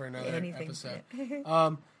save that for another episode.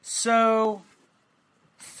 So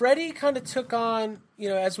Freddy kind of took on,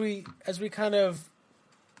 as we kind of,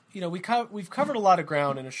 we've covered a lot of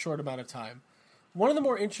ground in a short amount of time. One of the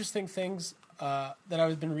more interesting things that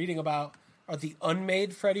I've been reading about are the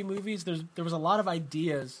unmade Freddy movies. There was a lot of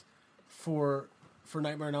ideas for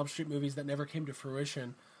Nightmare on Elm Street movies that never came to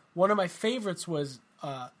fruition. One of my favorites was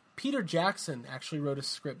Peter Jackson actually wrote a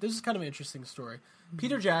script. This is kind of an interesting story.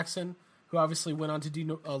 Peter Jackson, who obviously went on to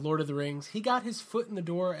do Lord of the Rings, he got his foot in the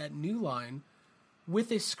door at New Line with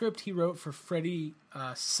a script he wrote for Freddy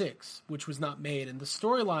 6, which was not made. And the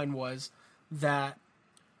storyline was that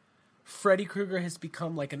Freddy Krueger has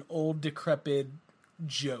become like an old, decrepit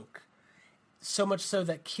joke. So much so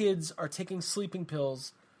that kids are taking sleeping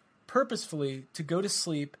pills purposefully to go to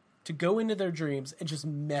sleep, to go into their dreams, and just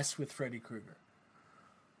mess with Freddy Krueger.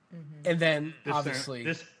 And then,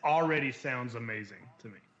 this already sounds amazing to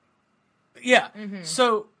me. Yeah.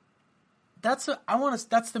 So that's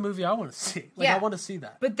the movie I want to see. I want to see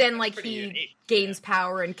that. But then, he gains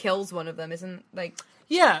power and kills one of them, isn't like?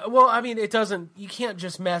 Yeah. Well, I mean, it doesn't. You can't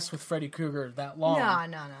just mess with Freddy Krueger that long.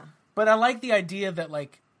 No. But I like the idea that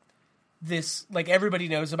this everybody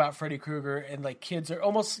knows about Freddy Krueger, and kids are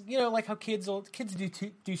almost how kids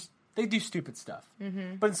do stupid stuff.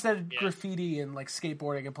 But instead of graffiti and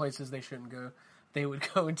skateboarding in places they shouldn't go, they would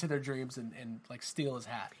go into their dreams and like steal his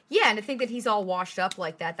hat. Yeah, and to think that he's all washed up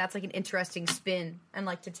like that's like an interesting spin, and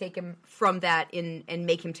like to take him from that and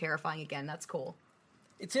make him terrifying again. That's cool.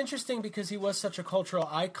 It's interesting because he was such a cultural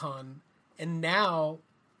icon, and now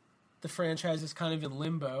the franchise is kind of in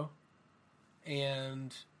limbo,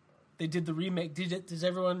 and they did the remake. Has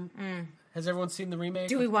everyone seen the remake?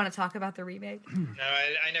 Do we want to talk about the remake? No,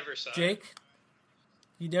 I never saw it. Jake?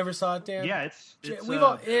 You never saw it, Dan? Yeah, it's we've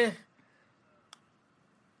all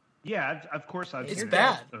Yeah, of course I've seen it. It's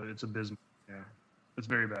bad. It's abysmal. Yeah, it's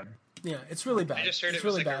very bad. Yeah, it's really bad. I just heard it's it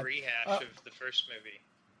was really like bad. a rehash of the first movie.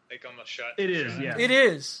 Like almost shot. It is, yeah. It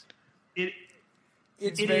is. It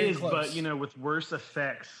very is, close. but with worse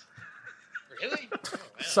effects. Really? Oh, wow.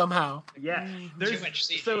 Somehow. Yeah. Too much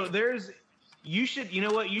CG. So you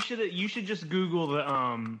should just Google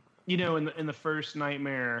the in the first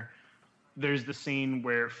Nightmare, there's the scene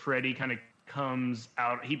where Freddy kind of comes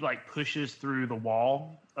out. He like pushes through the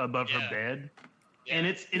wall above her bed. Yeah. And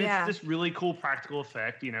it's this really cool practical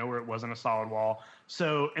effect, where it wasn't a solid wall.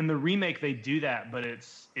 So in the remake they do that, but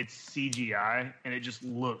it's CGI and it just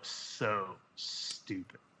looks so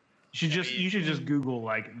stupid. You should just Google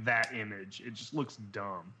like that image. It just looks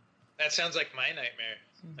dumb. That sounds like my nightmare.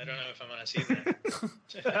 I don't know if I'm gonna see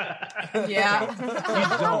that. Yeah.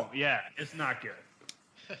 You don't. Yeah, it's not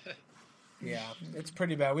good. Yeah, it's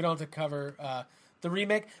pretty bad. We don't have to cover the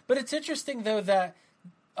remake, but it's interesting though that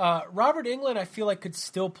Robert Englund, I feel like, could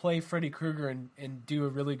still play Freddy Krueger and do a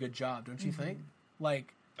really good job. Don't you think?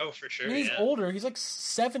 Like, oh, for sure. I mean, he's older. He's like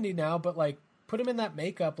 70 now, but like, put him in that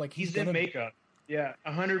makeup. Like, he's in makeup. Yeah,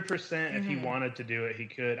 100%. If he wanted to do it, he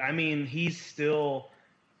could. I mean, he's still,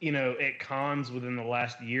 at cons within the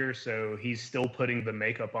last year or so, he's still putting the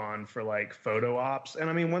makeup on for like photo ops.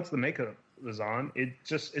 And I mean, once the makeup was on,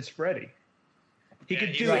 it's Freddy. He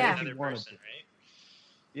could do it if he wanted to. Right?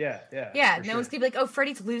 Yeah. Yeah, no one's gonna be like, "Oh,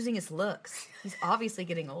 Freddy's losing his looks. He's obviously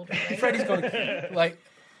getting older." Right? Freddy's going like,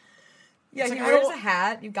 yeah, he wears a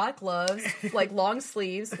hat. You've got gloves, like long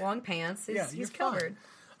sleeves, long pants. He's covered.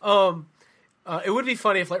 It would be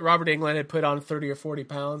funny if like Robert Englund had put on 30 or 40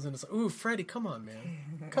 pounds and it's like, "Ooh, Freddy, come on,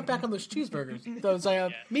 man, cut back on those cheeseburgers, those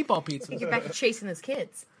meatball pizzas." Get back to chasing those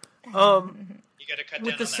kids. You got to cut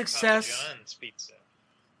with down the on success. that Papa John's pizza.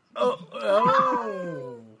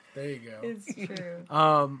 Oh, there you go. It's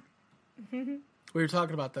true. We were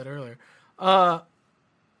talking about that earlier.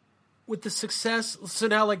 With the success, so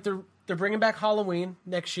now like they're bringing back Halloween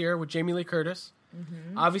next year with Jamie Lee Curtis.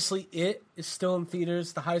 Mm-hmm. Obviously, It is still in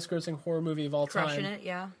theaters, the highest-grossing horror movie of all time. Crushing it,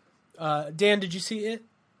 yeah. Dan, did you see It?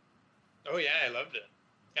 Oh yeah, I loved it.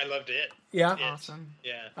 I loved It. Yeah, awesome.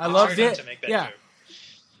 Yeah, I loved it. To make that yeah,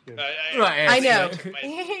 joke. I know.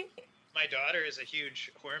 My daughter is a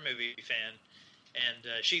huge horror movie fan,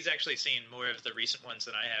 and she's actually seen more of the recent ones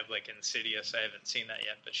than I have, like Insidious. I haven't seen that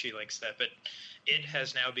yet, but she likes that. But It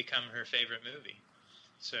has now become her favorite movie.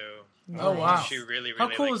 So, oh wow, she really how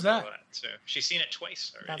cool likes is that? It a lot. So she's seen it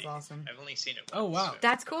twice already. That's awesome. I've only seen it once. Oh wow, so.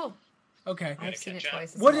 That's cool. Okay, I've seen it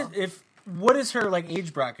twice. What is her like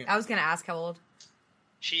age bracket? I was gonna ask how old.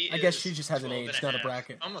 I guess she just has an age, not a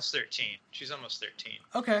bracket. Almost 13. She's almost 13.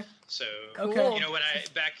 Okay. So cool. When I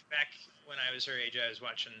back when I was her age, I was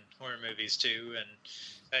watching horror movies too, and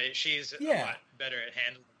she's a lot better at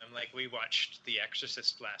handling them. Like we watched The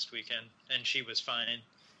Exorcist last weekend, and she was fine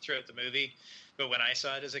throughout the movie. But when I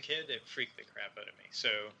saw it as a kid, it freaked the crap out of me. So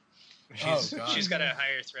she's got a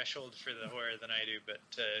higher threshold for the horror than I do, but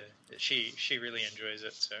she really enjoys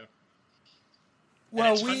it. So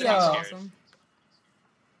well, awesome.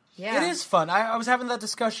 Yeah. It is fun. I was having that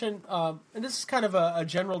discussion, and this is kind of a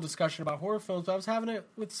general discussion about horror films, but I was having it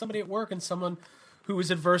with somebody at work and someone who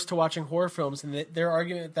was adverse to watching horror films, and their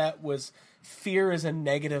argument that was fear is a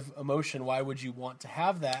negative emotion. Why would you want to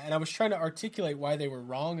have that? And I was trying to articulate why they were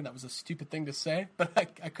wrong, and that was a stupid thing to say, but I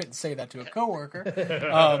couldn't say that to a coworker.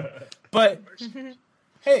 But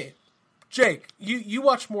hey, Jake, you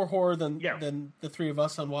watch more horror than the three of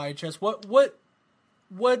us on YHS.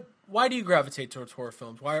 Why do you gravitate towards horror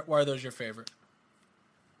films? Why are those your favorite?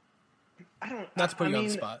 I don't. Not to put you on the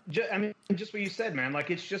spot. Just what you said, man. Like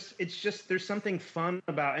it's just. There's something fun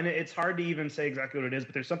about, and it's hard to even say exactly what it is,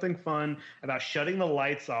 but there's something fun about shutting the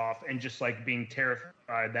lights off and just like being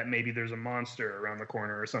terrified that maybe there's a monster around the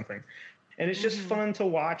corner or something, and it's just fun to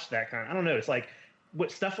watch that kind. I don't know. It's like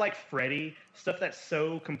stuff like Freddy, stuff that's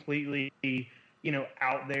so completely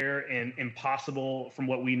out there and impossible from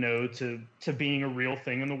what we know to being a real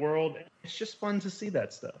thing in the world. It's just fun to see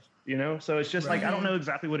that stuff, So it's just like, I don't know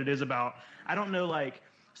exactly what it is about. I don't know, like,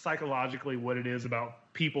 psychologically what it is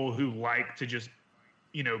about people who like to just,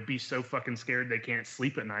 be so fucking scared they can't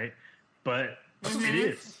sleep at night. But it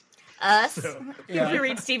is. Us. You can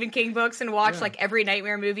read Stephen King books and watch like every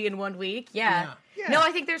Nightmare movie in 1 week. Yeah. No,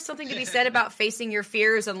 I think there's something to be said about facing your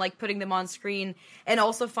fears and like putting them on screen and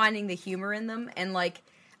also finding the humor in them. And like,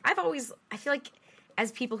 I feel like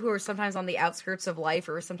as people who are sometimes on the outskirts of life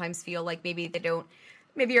or sometimes feel like maybe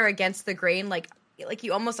are against the grain, like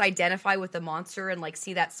you almost identify with the monster and like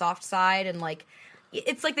see that soft side and like,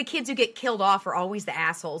 it's like the kids who get killed off are always the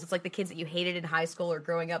assholes. It's like the kids that you hated in high school or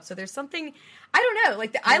growing up. So there's something, I don't know,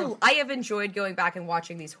 like I have enjoyed going back and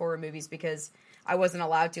watching these horror movies because I wasn't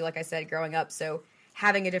allowed to, like I said, growing up. So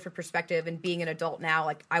having a different perspective and being an adult now,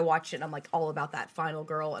 like I watch it and I'm like all about that final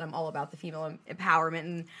girl and I'm all about the female empowerment.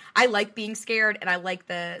 And I like being scared and I like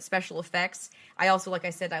the special effects. I also, like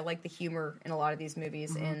I said, I like the humor in a lot of these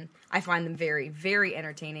movies and I find them very, very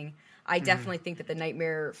entertaining. I definitely think that the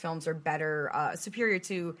Nightmare films are better, superior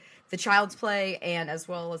to the Child's Play and as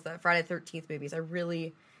well as the Friday the 13th movies. I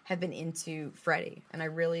really have been into Freddy, and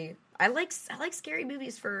I like scary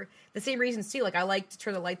movies for the same reasons too. Like I like to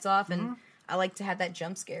turn the lights off, and I like to have that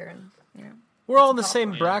jump scare, and we're all in the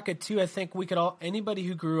same bracket too. I think we could anybody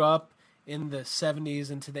who grew up in the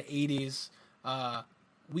 70s into the 80s,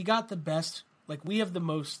 we got the best. Like we have the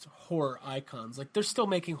most horror icons. Like they're still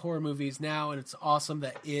making horror movies now, and it's awesome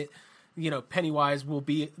that Pennywise will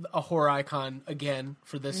be a horror icon again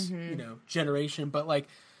for this, generation. But like,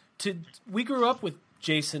 we grew up with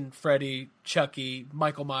Jason, Freddy, Chucky,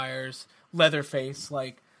 Michael Myers, Leatherface.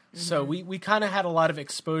 Like, so we kind of had a lot of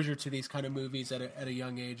exposure to these kind of movies at a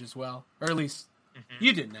young age as well. Or at least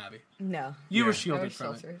you didn't, Abby. No, you were shielded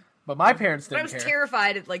from it. But my parents didn't. But I was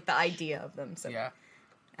terrified at like the idea of them. So yeah.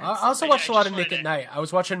 I also watched a lot of Nick at Night. I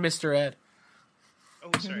was watching Mr. Ed. Oh,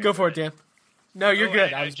 sorry. Go for it, Dan. No, you're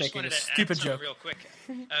good. I was just making a to stupid joke. Real quick.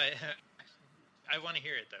 I want to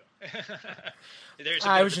hear it though.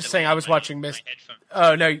 I was just saying I was watching Mr.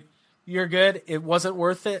 Oh no, you're good. It wasn't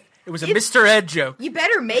worth it. It was a Mr. Ed joke. You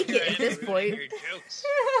better make it at this point.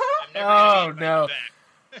 Oh no.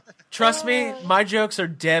 Trust me, my jokes are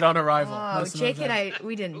dead on arrival. Oh, Jake and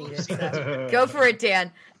we didn't need it. So. Go for it,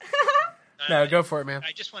 Dan. No, go for it, man.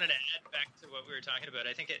 I just wanted to add back to what we were talking about.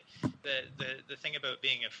 I think the thing about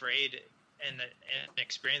being afraid and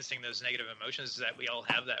experiencing those negative emotions is that we all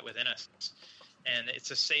have that within us, and it's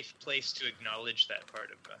a safe place to acknowledge that part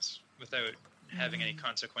of us without having any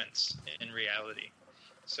consequence in reality.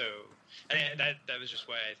 So, and that was just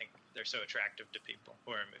why I think they're so attractive to people,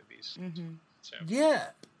 horror movies. So. Yeah.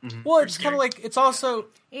 Well, it's kind of like, it's also...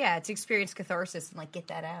 Yeah, to experience catharsis and, like, get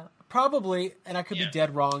that out. Probably, and I could be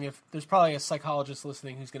dead wrong. If there's probably a psychologist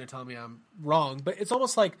listening who's going to tell me I'm wrong, but it's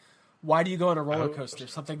almost like, why do you go on a roller coaster?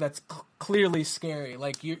 Something that's clearly scary.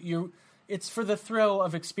 Like, it's for the thrill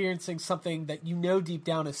of experiencing something that you know deep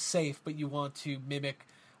down is safe, but you want to mimic.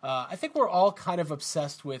 I think we're all kind of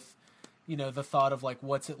obsessed with, the thought of, like,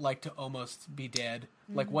 what's it like to almost be dead?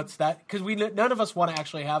 Like, what's that? Because none of us want to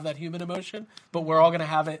actually have that human emotion, but we're all going to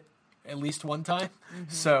have it at least one time.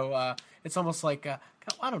 So it's almost like,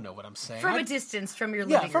 I don't know what I'm saying. From a distance, from your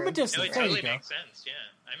living room. Yeah, from a distance. No, it totally makes sense. Yeah,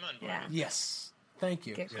 I'm on board. Yeah. Yes. Thank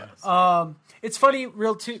you. Yeah. It's funny,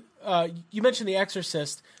 you mentioned The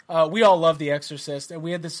Exorcist. We all love The Exorcist, and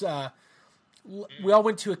we had this. We all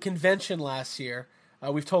went to a convention last year.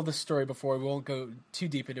 We've told this story before. We won't go too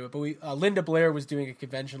deep into it, but Linda Blair was doing a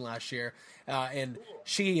convention last year, and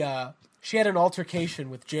she had an altercation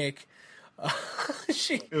with Jake.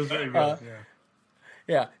 It was very good.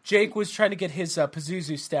 Yeah, Jake was trying to get his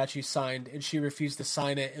Pazuzu statue signed, and she refused to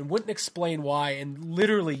sign it and wouldn't explain why, and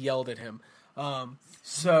literally yelled at him. Oh,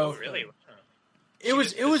 really? It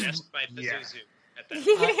was by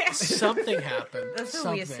Pazuzu. Something happened. That's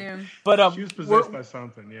what we assume. But she was possessed by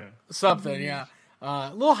something. Yeah. Something. Yeah.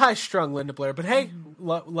 A little high strung, Linda Blair. But hey,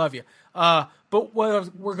 love you. But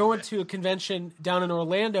we're going to a convention down in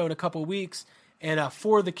Orlando in a couple of weeks, and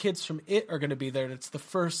 4 of the kids from It are going to be there. And it's the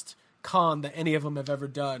first con that any of them have ever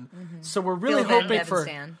done. So we're really hoping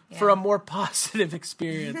for a more positive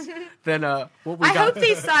experience than what we got. I hope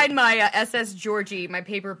they sign my SS Georgie, my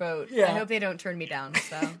paper boat. Yeah. I hope they don't turn me down.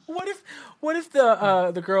 So what if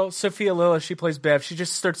the girl Sophia Lillis, she plays Bev, she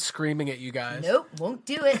just starts screaming at you guys? Nope, won't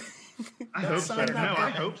do it. I hope so. No, I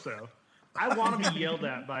hope so. I want to be yelled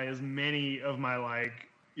at by as many of my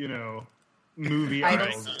movie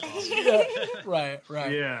idols. Right.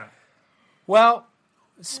 Yeah. Well,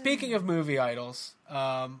 speaking of movie idols,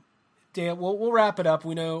 Dan, we'll wrap it up.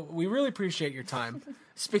 We really appreciate your time.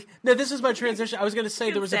 No, this is my transition. I was going to say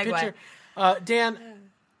there was a picture. Dan,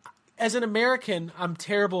 as an American, I'm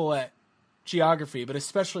terrible at geography, but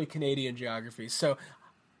especially Canadian geography. So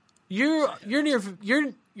you're near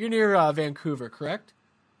Vancouver, correct?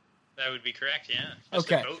 That would be correct. Yeah. Just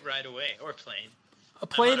okay. A boat ride away or plane. A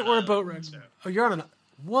plane or a boat ride? So. Oh, you're on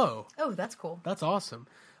whoa. Oh, that's cool. That's awesome.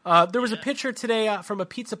 There was a picture today from a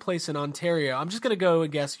pizza place in Ontario. I'm just going to go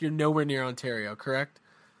and guess you're nowhere near Ontario, correct?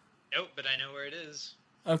 Nope, but I know where it is.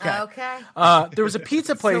 Okay. There was a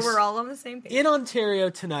pizza place So we're all on the same page. in Ontario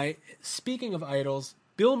tonight. Speaking of idols,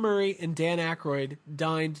 Bill Murray and Dan Aykroyd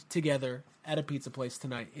dined together at a pizza place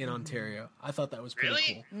tonight in Ontario. I thought that was pretty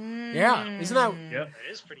Really? cool. Yeah, isn't that? Yep.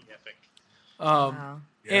 That is pretty epic. Wow.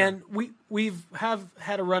 And we've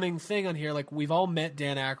had a running thing on here. Like, we've all met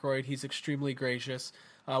Dan Aykroyd. He's extremely gracious.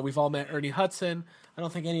 We've all met Ernie Hudson. I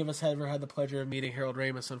don't think any of us have ever had the pleasure of meeting Harold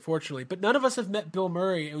Ramis, unfortunately. But none of us have met Bill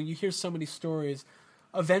Murray. And when you hear so many stories,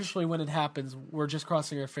 eventually when it happens, we're just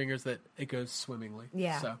crossing our fingers that it goes swimmingly.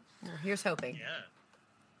 Yeah. So, Well, here's hoping. Yeah.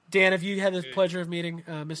 Dan, have you had the pleasure of meeting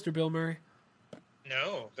Mr. Bill Murray?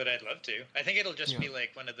 No, but I'd love to. I think it'll just be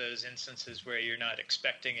like one of those instances where you're not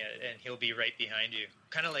expecting it, and he'll be right behind you,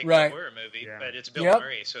 kind of like Right. a horror movie. Yeah. But it's Bill Yep.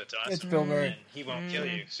 Murray, so it's awesome. It's Bill Murray. And he won't kill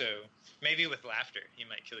you. So maybe with laughter, he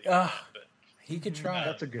might kill you. But He could try.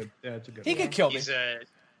 That's a good. Yeah, that's a good. He one. could kill me. he's it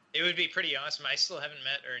would be pretty awesome. I still haven't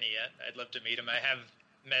met Ernie yet. I'd love to meet him. I have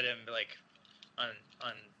met him like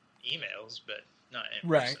on emails, but not in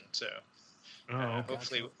Right. person. So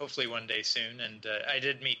Okay. hopefully one day soon. And I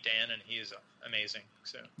did meet Dan, and he is amazing.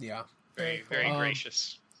 So Yeah. very Very cool.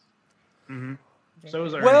 gracious. Mm-hmm. So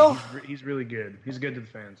is Ernie. Well- He's really good. He's good to the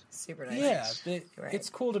fans. Super nice. Yeah, Right. it's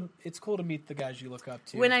cool to meet the guys you look up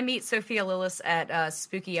to. When I meet Sophia Lillis at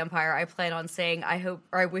Spooky Empire, I plan on saying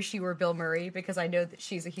I wish you were Bill Murray, because I know that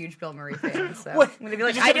she's a huge Bill Murray fan. So Wait, I'm gonna be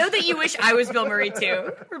like, I know that you wish I was Bill Murray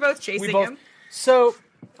too. We're both chasing him. So,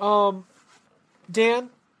 Dan,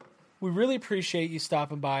 we really appreciate you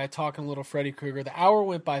stopping by, talking a little Freddy Krueger. The hour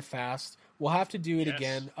went by fast. We'll have to do it Yes.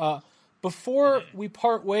 again. Before we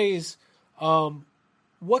part ways,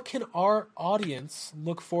 what can our audience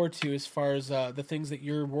look forward to as far as the things that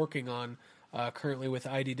you're working on currently with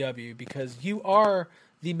IDW? Because you are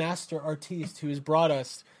the master artiste who has brought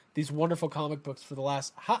us these wonderful comic books for the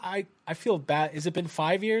last... I feel bad. Has it been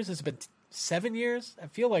 5 years? Has it been 7 years? I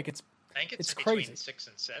feel like it's I think it's crazy. between 6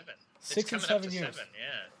 and 7. Six it's and coming up 7 to years. 7,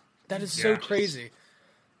 yeah. That is so Yeah. crazy.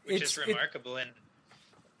 Which is remarkable, and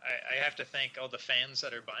I have to thank all the fans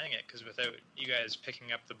that are buying it, because without you guys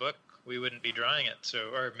picking up the book, we wouldn't be drawing it,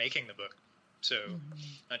 or making the book. So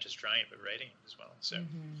not just drawing it, but writing it as well. So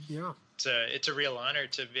Yeah. it's a real honor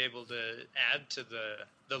to be able to add to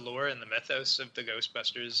the lore and the mythos of the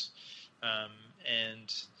Ghostbusters.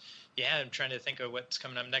 And yeah, I'm trying to think of what's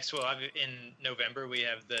coming up next. Well, in November we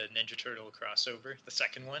have the Ninja Turtle crossover, the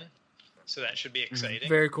second one. So that should be exciting.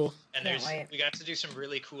 Very cool. And we got to do some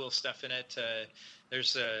really cool stuff in it.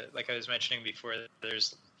 There's like I was mentioning before,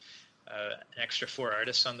 there's an extra 4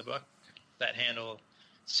 artists on the book that handle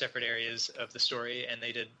separate areas of the story, and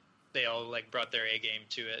they all like brought their A game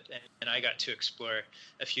to it, and I got to explore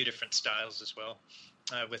a few different styles as well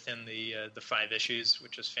within the 5 issues,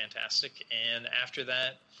 which was fantastic. And after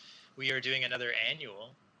that, we are doing another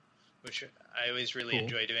annual, which I always really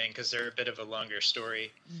enjoy doing, because they're a bit of a longer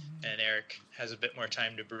story, and Eric has a bit more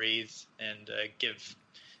time to breathe and give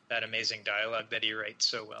that amazing dialogue that he writes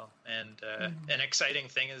so well. And an exciting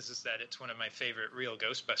thing is that it's one of my favorite real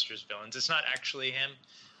Ghostbusters villains. It's not actually him,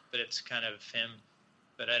 but it's kind of him.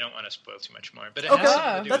 But I don't want to spoil too much more. But it has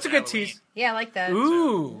something to do that's a with good Halloween. tease. Yeah, I like that.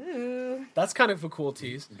 Ooh, that's kind of a cool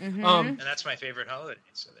tease. And that's my favorite holiday.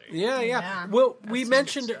 So there you go. Yeah. Well, we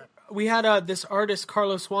mentioned we had this artist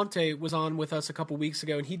Carlos Swante was on with us a couple weeks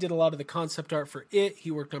ago, and he did a lot of the concept art for It.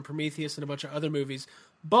 He worked on Prometheus and a bunch of other movies,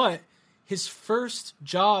 but his first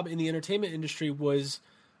job in the entertainment industry was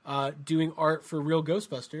doing art for real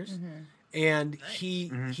Ghostbusters, and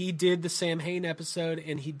he did the Sam Hain episode,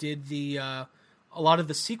 and he did a lot of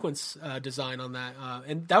the sequence design on that,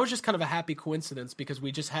 and that was just kind of a happy coincidence, because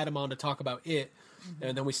we just had him on to talk about It,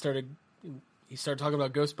 and then he started talking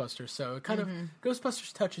about Ghostbusters, so it kind of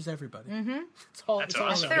Ghostbusters touches everybody. It's all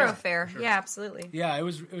awesome. Thoroughfare. Sure. Yeah, absolutely. Yeah, it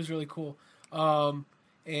was really cool.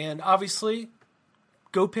 And obviously,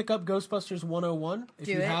 go pick up Ghostbusters 101 if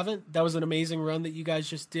you haven't. That was an amazing run that you guys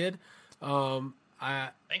just did. Thank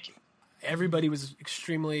you. Everybody was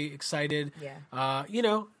extremely excited.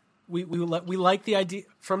 Yeah. We like the idea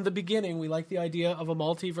from the beginning. We like the idea of a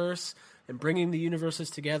multiverse and bringing the universes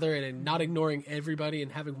together and not ignoring everybody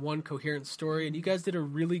and having one coherent story. And you guys did a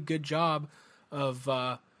really good job of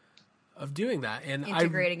doing that. And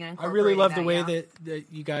integrating and I really love the way that, that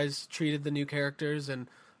you guys treated the new characters, and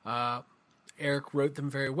Eric wrote them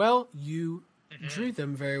very well. You drew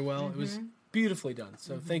them very well. It was beautifully done.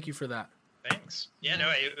 So thank you for that. Thanks. Yeah,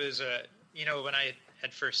 no, it was when I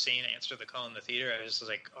had first seen Answer the Call in the theater, I was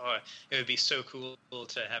like, oh, it would be so cool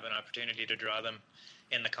to have an opportunity to draw them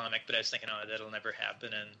in the comic. But I was thinking, oh, that'll never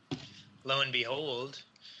happen. And lo and behold,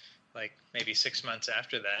 like maybe 6 months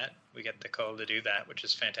after that, we get the call to do that, which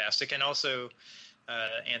is fantastic. And also,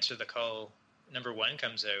 Answer the Call #1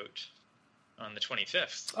 comes out on the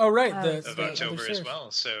 25th. Oh, right, of October as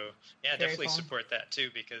well. So yeah, Very definitely cool. support that too,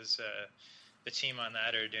 because the team on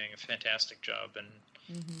that are doing a fantastic job, and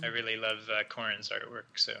I really love Corin's artwork.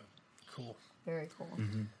 So cool. Very cool.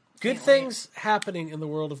 Good things happening in the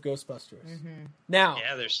world of Ghostbusters. Now,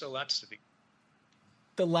 yeah, there's still lots to be.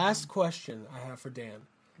 the last question I have for Dan.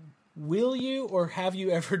 Will you or have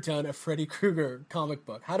you ever done a Freddy Krueger comic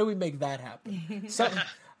book? How do we make that happen? So,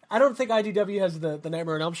 I don't think IDW has the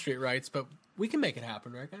Nightmare on Elm Street rights, but we can make it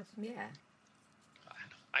happen, right, guys? Yeah.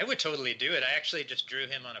 I would totally do it. I actually just drew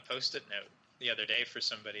him on a Post-it note the other day for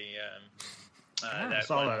somebody. I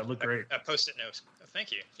saw that. It looked great. A Post-it note.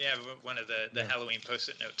 Thank you. Yeah, one of the Halloween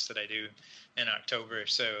Post-it notes that I do in October.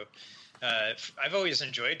 So I've always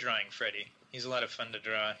enjoyed drawing Freddy. He's a lot of fun to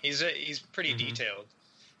draw. He's pretty detailed,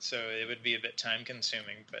 so it would be a bit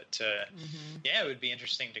time-consuming. But yeah, it would be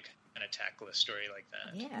interesting to kind of tackle a story like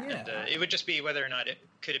that. Yeah. And it would just be whether or not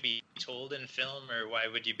could it be told in film, or why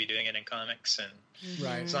would you be doing it in comics? And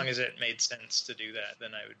Right. as long as it made sense to do that,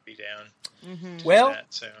 then I would be down. To Well, do that,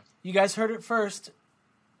 so. you guys heard it first.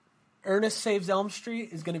 Ernest Saves Elm Street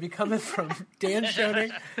is going to be coming from Dan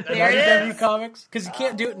Schoening of There it IDW is. Comics, because you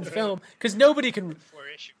can't do it in film, because nobody can...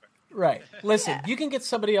 4-issue. Right. Listen, you can get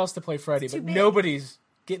somebody else to play Freddy, but big. nobody's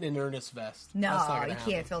getting an Ernest vest. No, That's not you gonna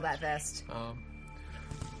can't happen. fill that vest.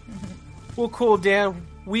 Well, cool, Dan.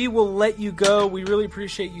 We will let you go. We really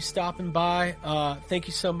appreciate you stopping by. Thank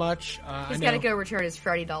you so much. He's got to go return his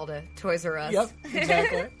Freddy doll to Toys R Us. Yep,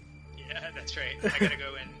 exactly. Yeah, that's right. I gotta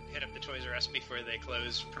go and hit up the Toys R Us before they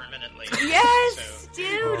close permanently. Yes, So,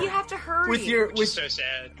 dude, you have to hurry. With your... which is so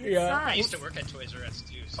sad. Yeah. I used to work at Toys R Us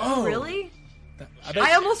too. So. Oh, Really? I bet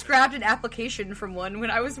I almost grabbed an application from one when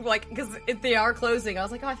I was like, because if they are closing, I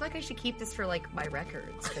was like, oh, I feel like I should keep this for like my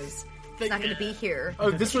records because it's not going to be here.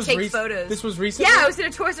 Oh, this was take photos. This was recent. Yeah, I was in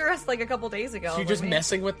a Toys R Us like a couple days ago. So you're I was just like, man.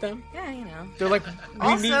 messing with them. Yeah, you know. They're like,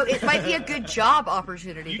 Also, it might be a good job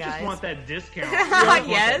opportunity, You guys. just want that discount. You just want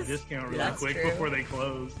Yes. that discount really That's quick true. before they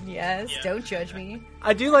close. Yes, Yeah. don't judge me.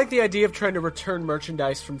 I do like the idea of trying to return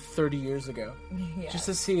merchandise from 30 years ago, Yeah. just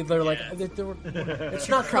to see if they're like, Yeah. it's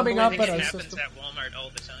not coming up I at think our it happens system. at Walmart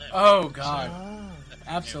all the time. Oh God,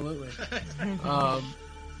 absolutely.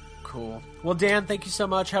 Cool. Well, Dan, thank you so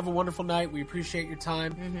much. Have a wonderful night. We appreciate your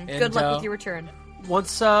time. And, Good luck with your return.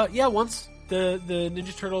 Once the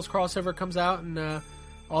Ninja Turtles crossover comes out and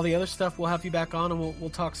all the other stuff, we'll have you back on and we'll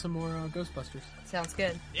talk some more Ghostbusters. Sounds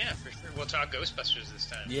good. Yeah, for sure. We'll talk Ghostbusters this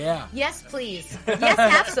time. Yeah. Yes, please. Yes,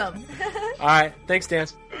 have some. All right. Thanks, Dan.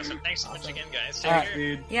 Awesome. Thanks so much again, guys. Take All right, care.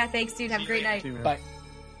 Dude. Yeah, thanks, dude. Have a great night. See you, man. Bye.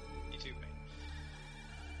 You too. Bye.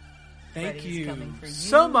 Thank Freddy's you coming for you.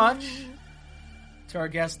 so much to our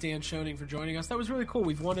guest Dan Schoening for joining us. That was really cool.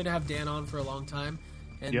 We've wanted to have Dan on for a long time,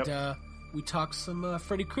 and Yep. we talked some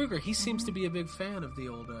Freddy Krueger. He seems to be a big fan of the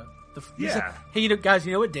old. Yeah. Hey, guys,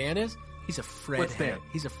 you know what Dan is? He's a Fred What's head. Dan?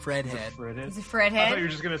 He's a Fred head. He's a Fred I thought you head. were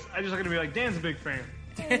just gonna be like, Dan's a big fan.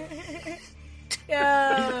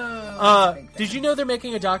 Did you know they're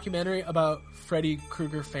making a documentary about Freddy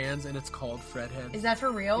Krueger fans, and it's called Fred Head? Is that for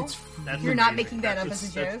real? That's You're not amazing. making that That's up as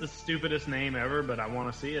a That's joke? the stupidest name ever, but I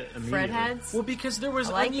want to see it immediately. Fred heads? Well, because there was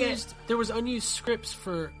I like unused scripts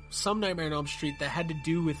for some Nightmare on Elm Street that had to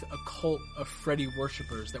do with a cult of Freddy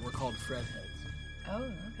worshippers that were called Fred Heads. Oh,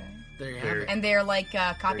 okay. There you have Very- it. And they're like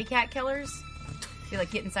copycat killers? They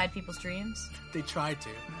like get inside people's dreams? They tried to.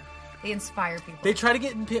 They inspire people. They try to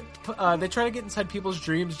get inside people's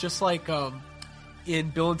dreams, just like in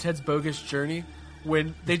Bill and Ted's Bogus Journey,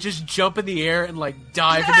 when they just jump in the air and like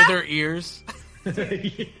dive into their ears.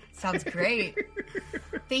 Sounds great.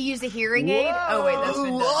 They use a hearing aid? Oh, wait, that's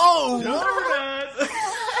been done. Whoa! No, we're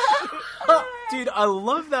not. Dude, I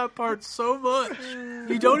love that part so much.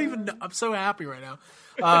 You don't even know. I'm so happy right now.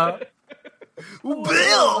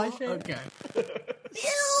 Bill! Okay.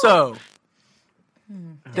 So,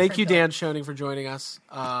 thank you, Dan Schoening, for joining us.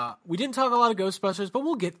 We didn't talk a lot of Ghostbusters, but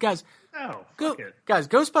we'll get... Guys, No, fuck it.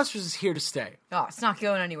 Ghostbusters is here to stay. Oh, it's not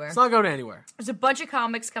going anywhere. It's not going anywhere. There's a bunch of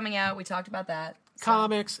comics coming out. We talked about that. So-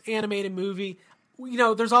 Comics, animated movie. You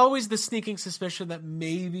know, there's always the sneaking suspicion that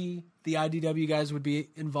maybe the IDW guys would be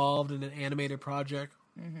involved in an animated project.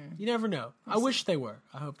 You never know. I wish they were.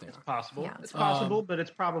 I hope they are. Possible. Yeah, it's possible, but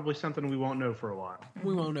it's probably something we won't know for a while.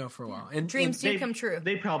 We won't know for a while. And Dreams and do come true.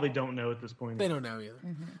 They probably don't know at this point. they don't know either.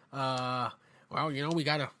 Well, you know, we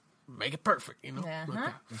gotta make it perfect, you know? Uh-huh.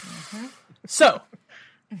 Okay. So,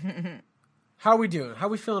 how are we doing? How are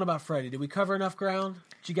we feeling about Freddy? Did we cover enough ground?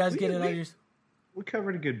 Did you guys get it out of your... We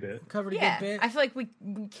covered a good bit. Covered a good bit? I feel like we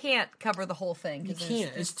can't cover the whole thing. You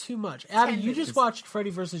can't. It's too much. Abby, you just watched Freddy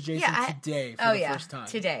vs. Jason today for the first time.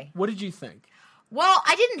 Today. What did you think? Well,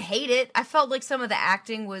 I didn't hate it. I felt like some of the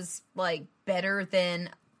acting was like better than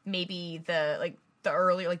maybe the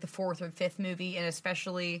earlier, like the fourth or fifth movie, and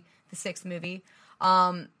especially the sixth movie.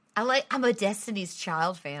 I'm a Destiny's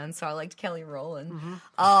Child fan, so I liked Kelly Rowland.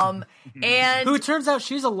 And who it turns out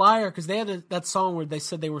she's a liar because they had that song where they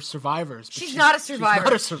said they were survivors. She's not a survivor. She's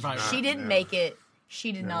not a survivor. She didn't make it.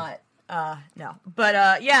 She did not. No. But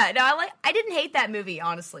I didn't hate that movie.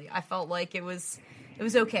 Honestly, I felt like it was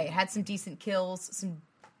okay. It had some decent kills, some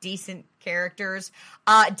decent characters.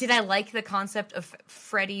 Did I like the concept of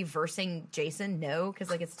Freddy versing Jason? No,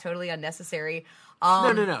 because it's totally unnecessary.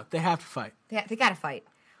 No. They have to fight. They gotta fight.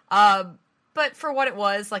 But for what it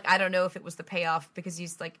was, I don't know if it was the payoff because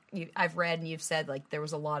I've read and you've said there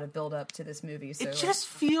was a lot of build up to this movie. So it just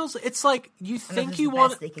feels it's like you think you the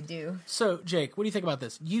want best they could do. So Jake, what do you think about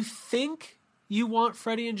this? You think you want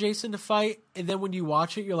Freddy and Jason to fight, and then when you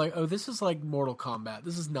watch it, you're like, oh, this is like Mortal Kombat.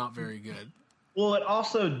 This is not very good. Well, it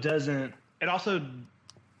also doesn't. It also,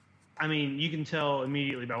 I mean, you can tell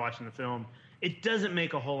immediately by watching the film. It doesn't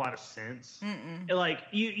make a whole lot of sense.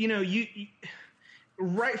 You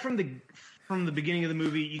right from the beginning of the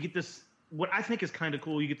movie, you get this. What I think is kind of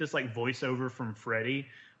cool. You get this voiceover from Freddy,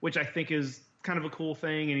 which I think is kind of a cool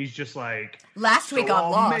thing, and he's just like, last week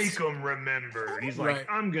on Lost, make him remember. And he's like, right.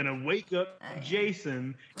 I'm gonna wake up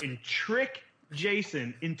Jason and trick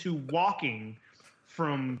Jason into walking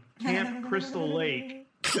from Camp Crystal Lake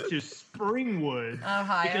to Springwood,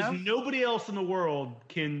 Ohio, because nobody else in the world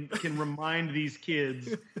can remind these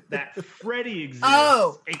kids that Freddy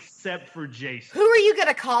exists except for Jason. Who are you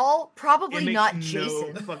gonna call? Probably not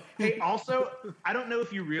Jason. Hey, also, I don't know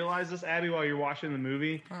if you realize this, Abby, while you're watching the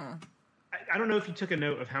movie. I don't know if you took a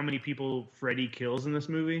note of how many people Freddy kills in this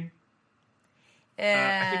movie.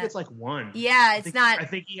 I think it's one. Yeah, it's not. I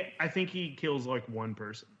think he kills one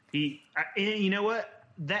person. And you know what?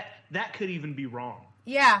 That could even be wrong.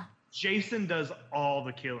 Yeah. Jason does all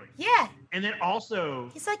the killing. Yeah. And then also,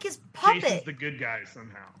 he's like his puppet. Jason's the good guy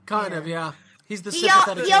somehow. Kind of, yeah. He's the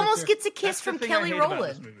sympathetic. He almost gets a kiss from Kelly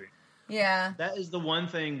Rowland. Yeah. That is the one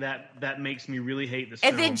thing that makes me really hate this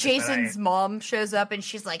film. And then Jason's mom shows up and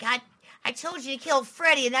she's like, I told you to kill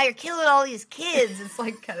Freddy, and now you're killing all these kids. It's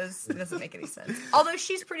it doesn't make any sense. Although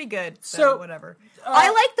she's pretty good, so whatever.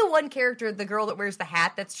 I like the one character, the girl that wears the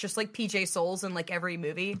hat, that's just like PJ Souls in every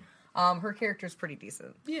movie. Her character's pretty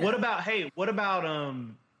decent. Yeah. What about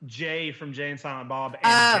Jay from Jay and Silent Bob and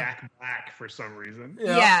Jack Black for some reason?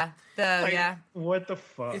 Yeah. What the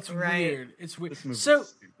fuck? It's weird. It's weird.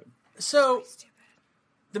 So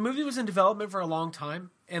the movie was in development for a long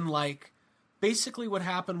time, and basically what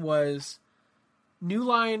happened was New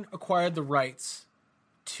Line acquired the rights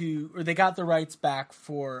or they got the rights back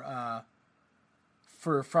for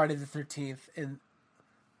Friday the 13th, and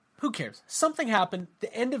who cares? Something happened.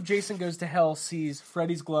 The end of Jason Goes to Hell sees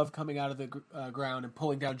Freddy's glove coming out of the ground and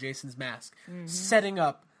pulling down Jason's mask, setting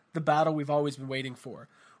up the battle we've always been waiting for,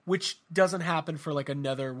 which doesn't happen for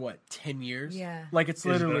another 10 years? Yeah. It's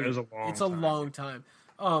literally a long time.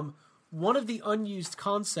 One of the unused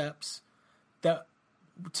concepts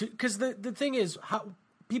because the thing is, how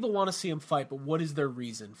people want to see him fight, but what is their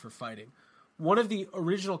reason for fighting? One of the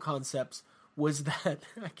original concepts was that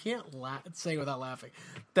I can't say it without laughing,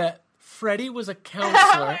 that Freddy was a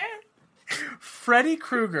counselor. Freddy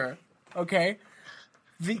Krueger, okay,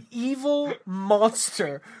 the evil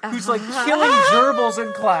monster who's killing gerbils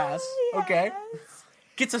in class, okay,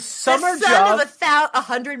 gets a summer job. The son of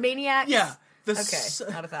 100 maniacs. Yeah, not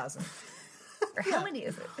 1,000. Or how many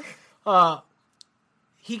is it?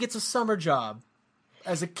 He gets a summer job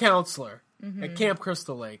as a counselor at Camp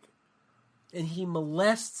Crystal Lake, and he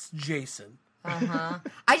molests Jason. I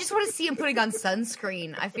just want to see him putting on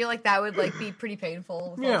sunscreen. I feel like that would be pretty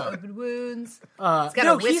painful with all the open wounds. He's got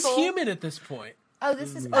a whistle. He's human at this point. Oh,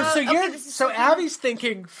 this is. So Abby's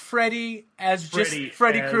thinking Freddy as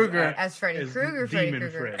Freddy Krueger, as Freddy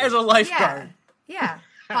Krueger, as a lifeguard. Yeah,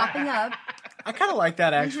 popping up. I kind of like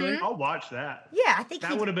that, actually. I'll watch that. Yeah, I think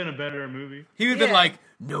that would have been a better movie. He would have been like,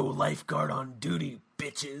 "No lifeguard on duty,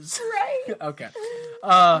 bitches." Right. Okay.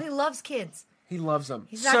 He loves kids. He loves them.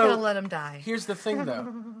 He's not going to let them die. Here's the thing,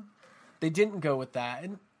 though. They didn't go with that,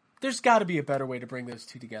 and there's got to be a better way to bring those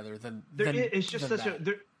two together than it's just such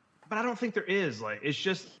that. But I don't think there is.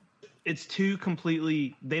 It's two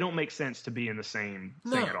completely. They don't make sense to be in the same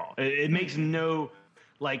thing at all. It makes no.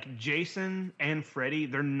 like Jason and Freddy,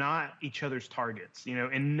 they're not each other's targets. You know,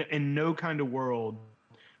 in no kind of world,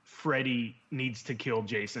 Freddy needs to kill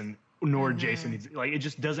Jason, nor Jason needs, like, it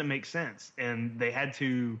just doesn't make sense. And they had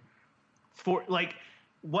to,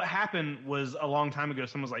 what happened was a long time ago,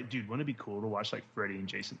 someone was like, dude, wouldn't it be cool to watch like Freddy and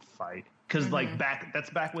Jason fight? Because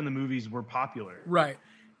that's back when the movies were popular. Right.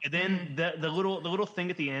 And then the little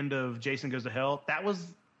thing at the end of Jason Goes to Hell, that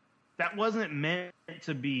wasn't meant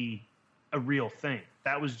to be a real thing.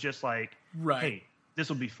 That was just like, hey, this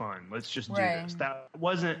will be fun. Let's just do this. That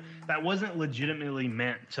wasn't legitimately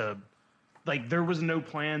meant to, like, there was no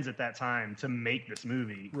plans at that time to make this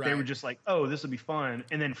movie. They were just like, oh, this will be fun.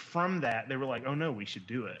 And then from that, they were like, oh no, we should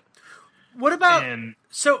do it. What about,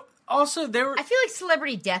 so also there were, I feel like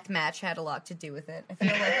Celebrity Deathmatch had a lot to do with it. I feel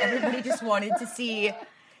like everybody just wanted to see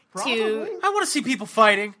I want to see people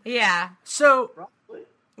fighting. Yeah. So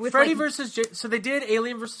Freddy versus so they did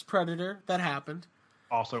Alien versus Predator. That happened.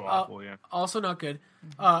 Also awful, Also not good.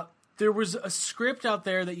 There was a script out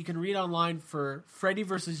there that you can read online for Freddy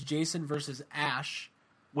versus Jason versus Ash.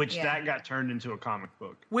 Which that got turned into a comic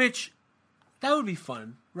book. Which, that would be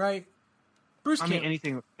fun, right? I mean,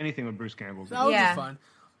 anything with Bruce Campbell. That would be fun.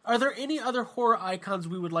 Are there any other horror icons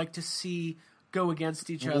we would like to see go against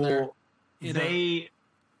each other?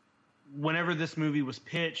 Whenever this movie was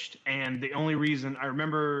pitched, and the only reason I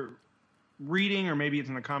remember reading, or maybe it's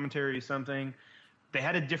in the commentary or something, they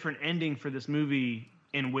had a different ending for this movie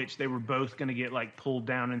in which they were both going to get like pulled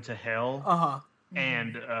down into hell.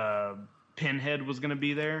 And Pinhead was going to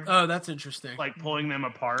be there. Oh, that's interesting. Like pulling them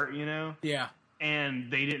apart, you know? Yeah.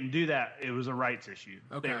 And they didn't do that. It was a rights issue.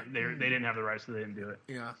 Okay. They didn't have the rights, so they didn't do it.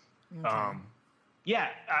 Yeah. Okay.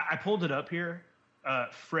 I pulled it up here.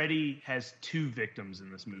 Freddy has 2 victims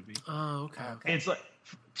in this movie. Oh, okay. It's like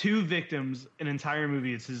 2 victims, an entire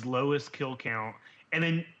movie. It's his lowest kill count.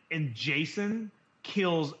 And Jason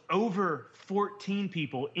kills over 14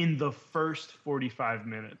 people in the first 45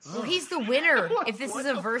 minutes. Well, he's the winner if this is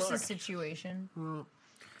a versus situation.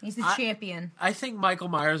 He's the champion. I think Michael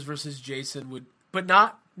Myers versus Jason would, but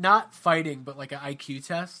not fighting, but like an IQ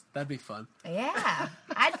test. That'd be fun. Yeah,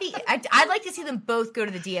 I'd like to see them both go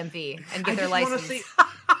to the DMV and get their license.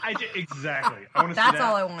 Exactly. That's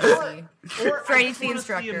all I want to see. Freddy's the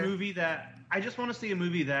instructor. I just want to see a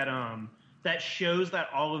movie that that shows that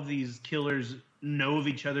all of these killers know of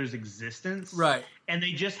each other's existence, right? And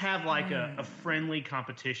they just have like a friendly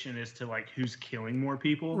competition as to like who's killing more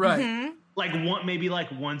people, right? Mm-hmm. Like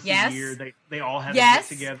once a year, they all have to get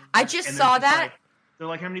together. I just saw that. Like, they're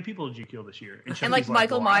like, how many people did you kill this year? And like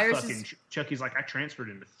Michael Myers, Chucky's like, I transferred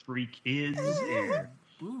into 3 kids, and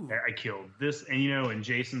I killed this, and and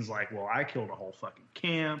Jason's like, well, I killed a whole fucking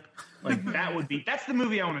camp. Like that's the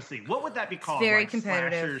movie I want to see. What would that be called? It's very like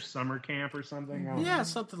competitive. Slasher Summer Camp or something? Yeah,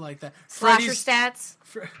 something like that. Slasher stats.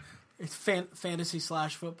 It's fantasy /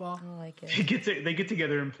 football. I like it. They get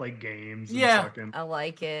together and play games. Yeah, I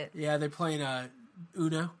like it. Yeah, they're playing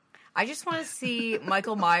Uno. I just want to see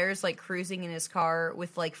Michael Myers like cruising in his car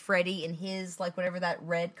with like Freddy in his like whatever that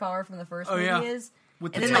red car from the first movie is,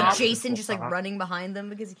 and then like Jason just like running behind them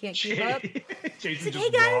because he can't keep up. Jason like, just hey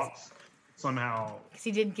guys, walks somehow because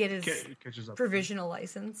he didn't get his provisional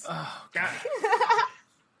license. Oh, God.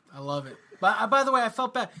 I love it. But by the way, I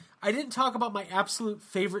felt bad. I didn't talk about my absolute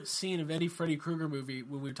favorite scene of any Freddy Krueger movie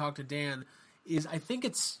when we talked to Dan. I think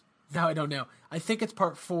it's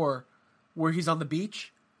part 4 where he's on the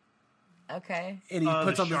beach. Okay. And he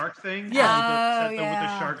puts the on shark thing? Yeah. With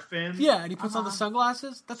the shark fin? Yeah, and he puts on the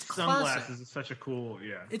sunglasses. That's sunglasses classic. is such a cool,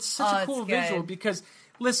 It's such a cool visual because,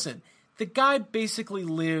 listen, the guy basically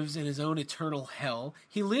lives in his own eternal hell.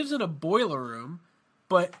 He lives in a boiler room,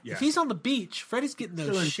 but if he's on the beach, Freddy's getting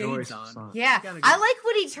those shades on. Yeah. I like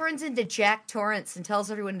when he turns into Jack Torrance and tells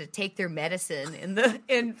everyone to take their medicine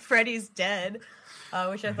in Freddy's Dead,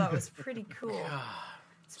 which I thought was pretty cool.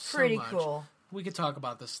 It's pretty cool. We could talk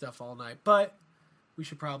about this stuff all night, but we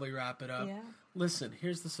should probably wrap it up. Yeah. Listen,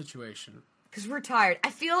 here's the situation. Because we're tired. I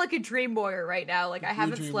feel like a dream warrior right now. Like I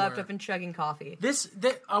haven't slept. I've been chugging coffee.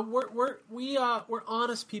 We're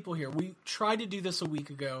honest people here. We tried to do this a week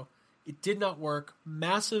ago. It did not work.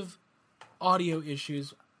 Massive audio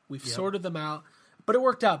issues. We've sorted them out, but it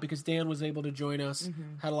worked out because Dan was able to join us.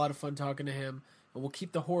 Had a lot of fun talking to him, and we'll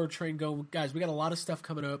keep the horror train going, guys. We got a lot of stuff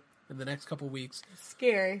coming up in the next couple weeks.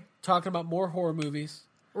 Scary. Talking about more horror movies.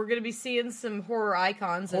 We're going to be seeing some horror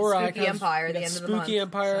icons at Spooky Empire at the end of the month. Spooky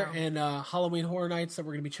Empire and Halloween Horror Nights that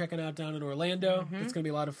we're going to be checking out down in Orlando. It's going to be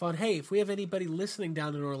a lot of fun. Hey, if we have anybody listening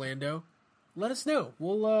down in Orlando, let us know.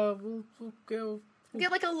 We'll go. Get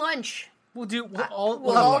like a lunch. We'll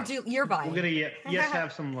all do. You're buying. We'll get yes,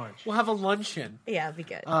 have some lunch. We'll have a luncheon. Yeah, it'd be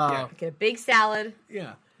good. Get a big salad.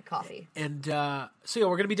 Yeah. Coffee. And so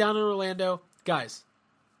we're gonna be down in Orlando, guys.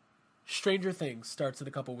 Stranger Things starts in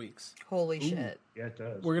a couple weeks. Holy shit! Yeah, it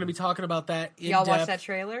does. We're gonna be talking about that. Y'all watch that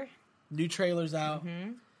trailer? New trailer's out.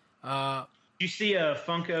 Mm-hmm. You see,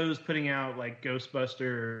 Funko's putting out like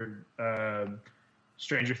Ghostbuster,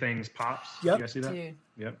 Stranger Things pops. Yep. You guys see that? Dude.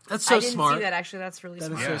 Yep. That's so I didn't smart. see that actually. That's really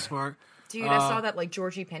smart. That is so smart. Dude, I saw that like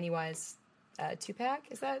Georgie Pennywise 2-pack.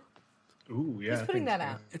 Is that? Ooh, yeah. Who's putting that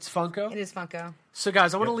out? It's Funko. It is Funko. So,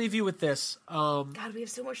 guys, I want to leave you with this. God, we have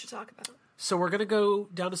so much to talk about. So we're gonna go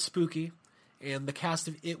down to Spooky, and the cast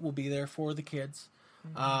of It will be there for the kids,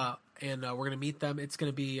 and we're gonna meet them. It's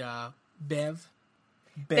gonna be Bev,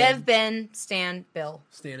 Ben, Stan, Bill.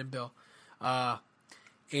 Stan and Bill,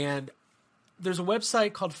 and there's a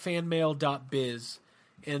website called fanmail.biz,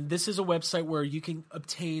 and this is a website where you can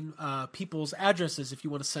obtain people's addresses if you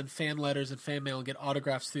want to send fan letters and fan mail and get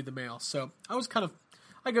autographs through the mail. So I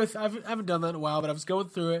haven't done that in a while, but I was going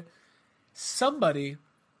through it. Somebody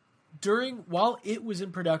while it was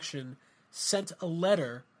in production sent a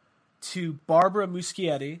letter to Barbara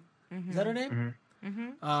Muschietti. Is that her name?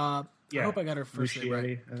 I hope I got her first name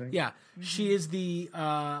right. I think. Yeah, she is the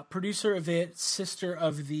producer of it, sister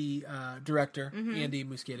of the director, Andy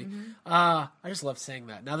Muschietti. I just love saying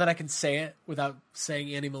that. Now that I can say it without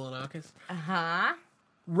saying Andy Milonakis.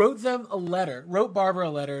 Wrote Barbara a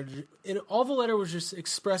letter, and all the letter was just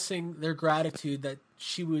expressing their gratitude that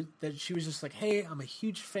she was just like, hey, I'm a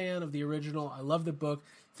huge fan of the original. I love the book.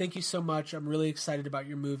 Thank you so much. I'm really excited about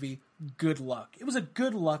your movie. Good luck. It was a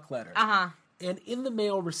good luck letter. And in the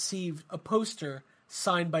mail received a poster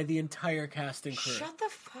signed by the entire cast and crew. Shut the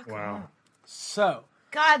fuck up. So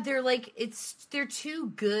God, they're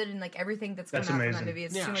too good, and like everything that's come out from that movie.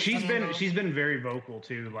 It's too much to handle. She's been very vocal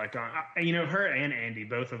too. Like on, her and Andy,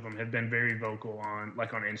 both of them have been very vocal on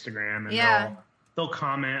Instagram, and they'll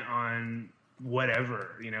comment on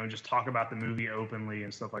whatever, just talk about the movie openly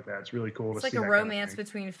and stuff like that. It's really cool. It's like a romance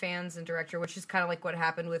between fans and director, which is kind of like what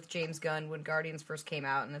happened with James Gunn when Guardians first came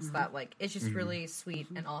out, and it's that like it's just really sweet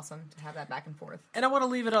and awesome to have that back and forth. And I want to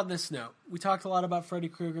leave it on this note. We talked a lot about Freddy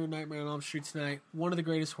Krueger, Nightmare on Elm Street tonight, one of the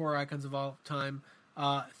greatest horror icons of all time.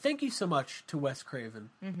 Thank you so much to Wes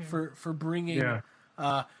Craven for bringing.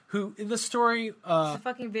 Who in the story? He's a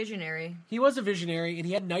fucking visionary. He was a visionary, and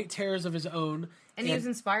he had night terrors of his own. And he was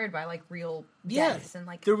inspired by like real deaths and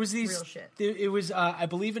like there was real shit. It was I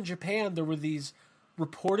believe in Japan there were these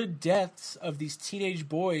reported deaths of these teenage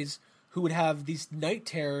boys who would have these night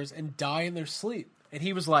terrors and die in their sleep. And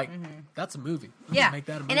he was like, "That's a movie. I'm gonna make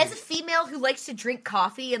that a movie." And as a female who likes to drink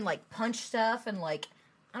coffee and like punch stuff and like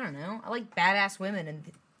I don't know, I like badass women, and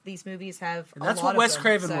these movies have. And that's what Wes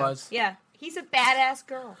Craven was. Yeah, he's a badass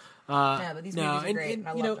girl. But these movies are great, and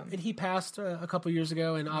I love them. And he passed a couple years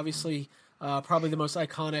ago, and obviously. Probably the most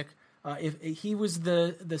iconic. If he was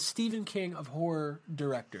the Stephen King of horror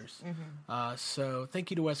directors. So thank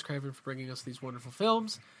you to Wes Craven for bringing us these wonderful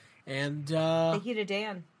films, and thank you to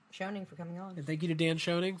Dan Schoening for coming on. And thank you to Dan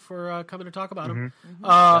Schoening for coming to talk about them.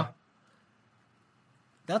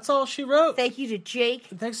 That's all she wrote. Thank you to Jake.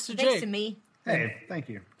 And thanks to Thanks Jake. to me. Hey, thank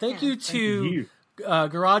you. Thank you to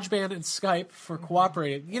GarageBand and Skype for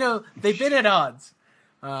cooperating. They've been at odds.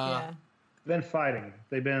 Been fighting.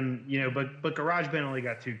 They've been, but GarageBand only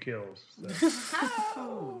got 2 kills.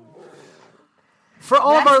 So. For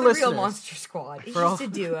all of our That's the listeners, real Monster Squad. It's just a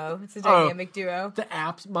duo. It's a dynamic duo. The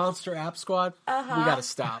Monster App Squad. We gotta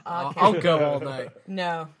stop. Okay. I'll go all night.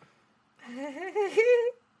 No.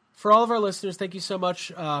 For all of our listeners, thank you so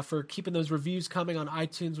much for keeping those reviews coming on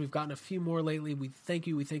iTunes. We've gotten a few more lately. We thank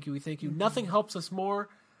you. Nothing helps us more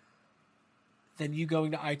than you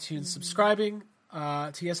going to iTunes, subscribing.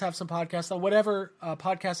 To Yes Have Some Podcast on whatever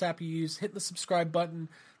podcast app you use, hit the subscribe button.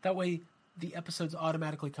 That way the episodes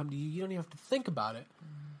automatically come to you. You don't even have to think about it.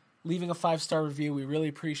 Leaving a 5-star review, we really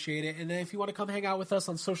appreciate it. And then if you want to come hang out with us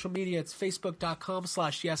on social media, it's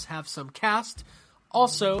facebook.com/YesHaveSomeCast.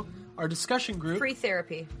 Also, our discussion group. Free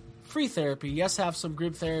therapy. Yes Have Some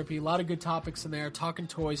group therapy. A lot of good topics in there. Talking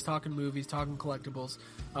toys, talking movies, talking collectibles.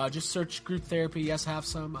 Just search group therapy, Yes Have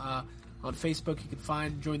Some. On Facebook, you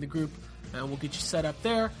can join the group. And we'll get you set up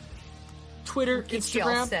there. Twitter, Instagram, you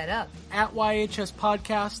all set up. at YHS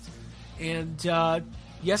Podcast, and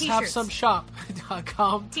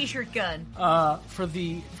YesHaveSomeShop.com. T-shirt gun. For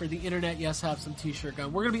the internet, Yes Have Some T-shirt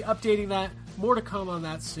gun. We're gonna be updating that. More to come on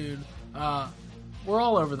that soon. We're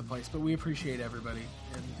all over the place, but we appreciate everybody.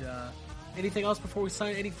 And anything else before we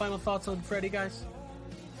sign? Any final thoughts on Freddy, guys?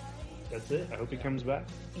 That's it. I hope he comes back.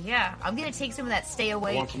 Yeah, I'm gonna take some of that stay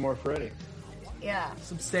awake. I want some more Freddy. Yeah.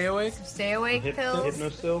 Some Stay Awake. Some Stay Awake pills.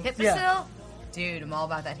 Hypnosil. Hypnosil. Yeah. Dude, I'm all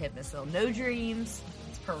about that Hypnosil. No dreams.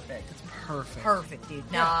 It's perfect. It's perfect. Perfect,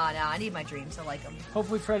 dude. Nah, I need my dreams. I like them.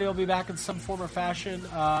 Hopefully Freddy will be back in some form or fashion.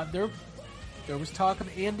 There was talk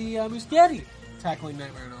of Andy Muschietti tackling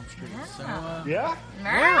Nightmare on Elm Street. So, yeah. All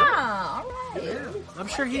right. Yeah.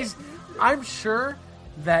 I'm sure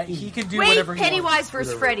that he can do Wait, whatever he Pennywise wants.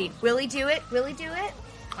 versus Freddy. Will he do it?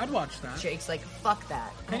 I'd watch that. Jake's like, fuck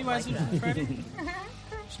that. Pennywise versus Freddy.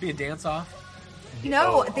 Should be a dance off.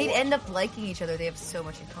 No, they'd end up liking each other. They have so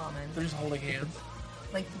much in common. They're just holding hands.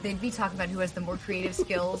 Like, they'd be talking about who has the more creative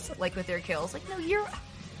skills, like, with their kills. Like, no,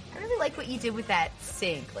 I really like what you did with that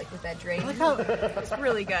sink, like, with that drain. It's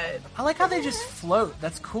really good. I like how they just float.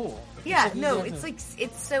 That's cool. Yeah,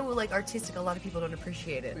 it's so, like, artistic. A lot of people don't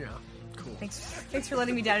appreciate it. Yeah, cool. Thanks for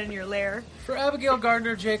letting me down in your lair. For Abigail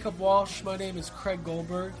Gardner, Jacob Walsh, my name is Craig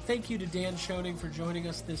Goldberg. Thank you to Dan Schoening for joining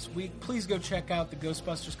us this week. Please go check out the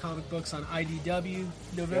Ghostbusters comic books on IDW.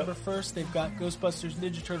 November 1st, they've got Ghostbusters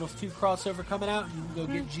Ninja Turtles 2 crossover coming out. You can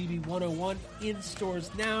go get GB 101 in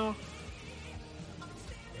stores now.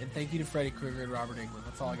 And thank you to Freddy Krueger and Robert Englund.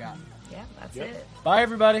 That's all I got. Yeah, that's it. Bye,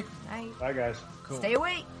 everybody. Night. Bye, guys. Cool. Stay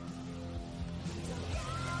awake.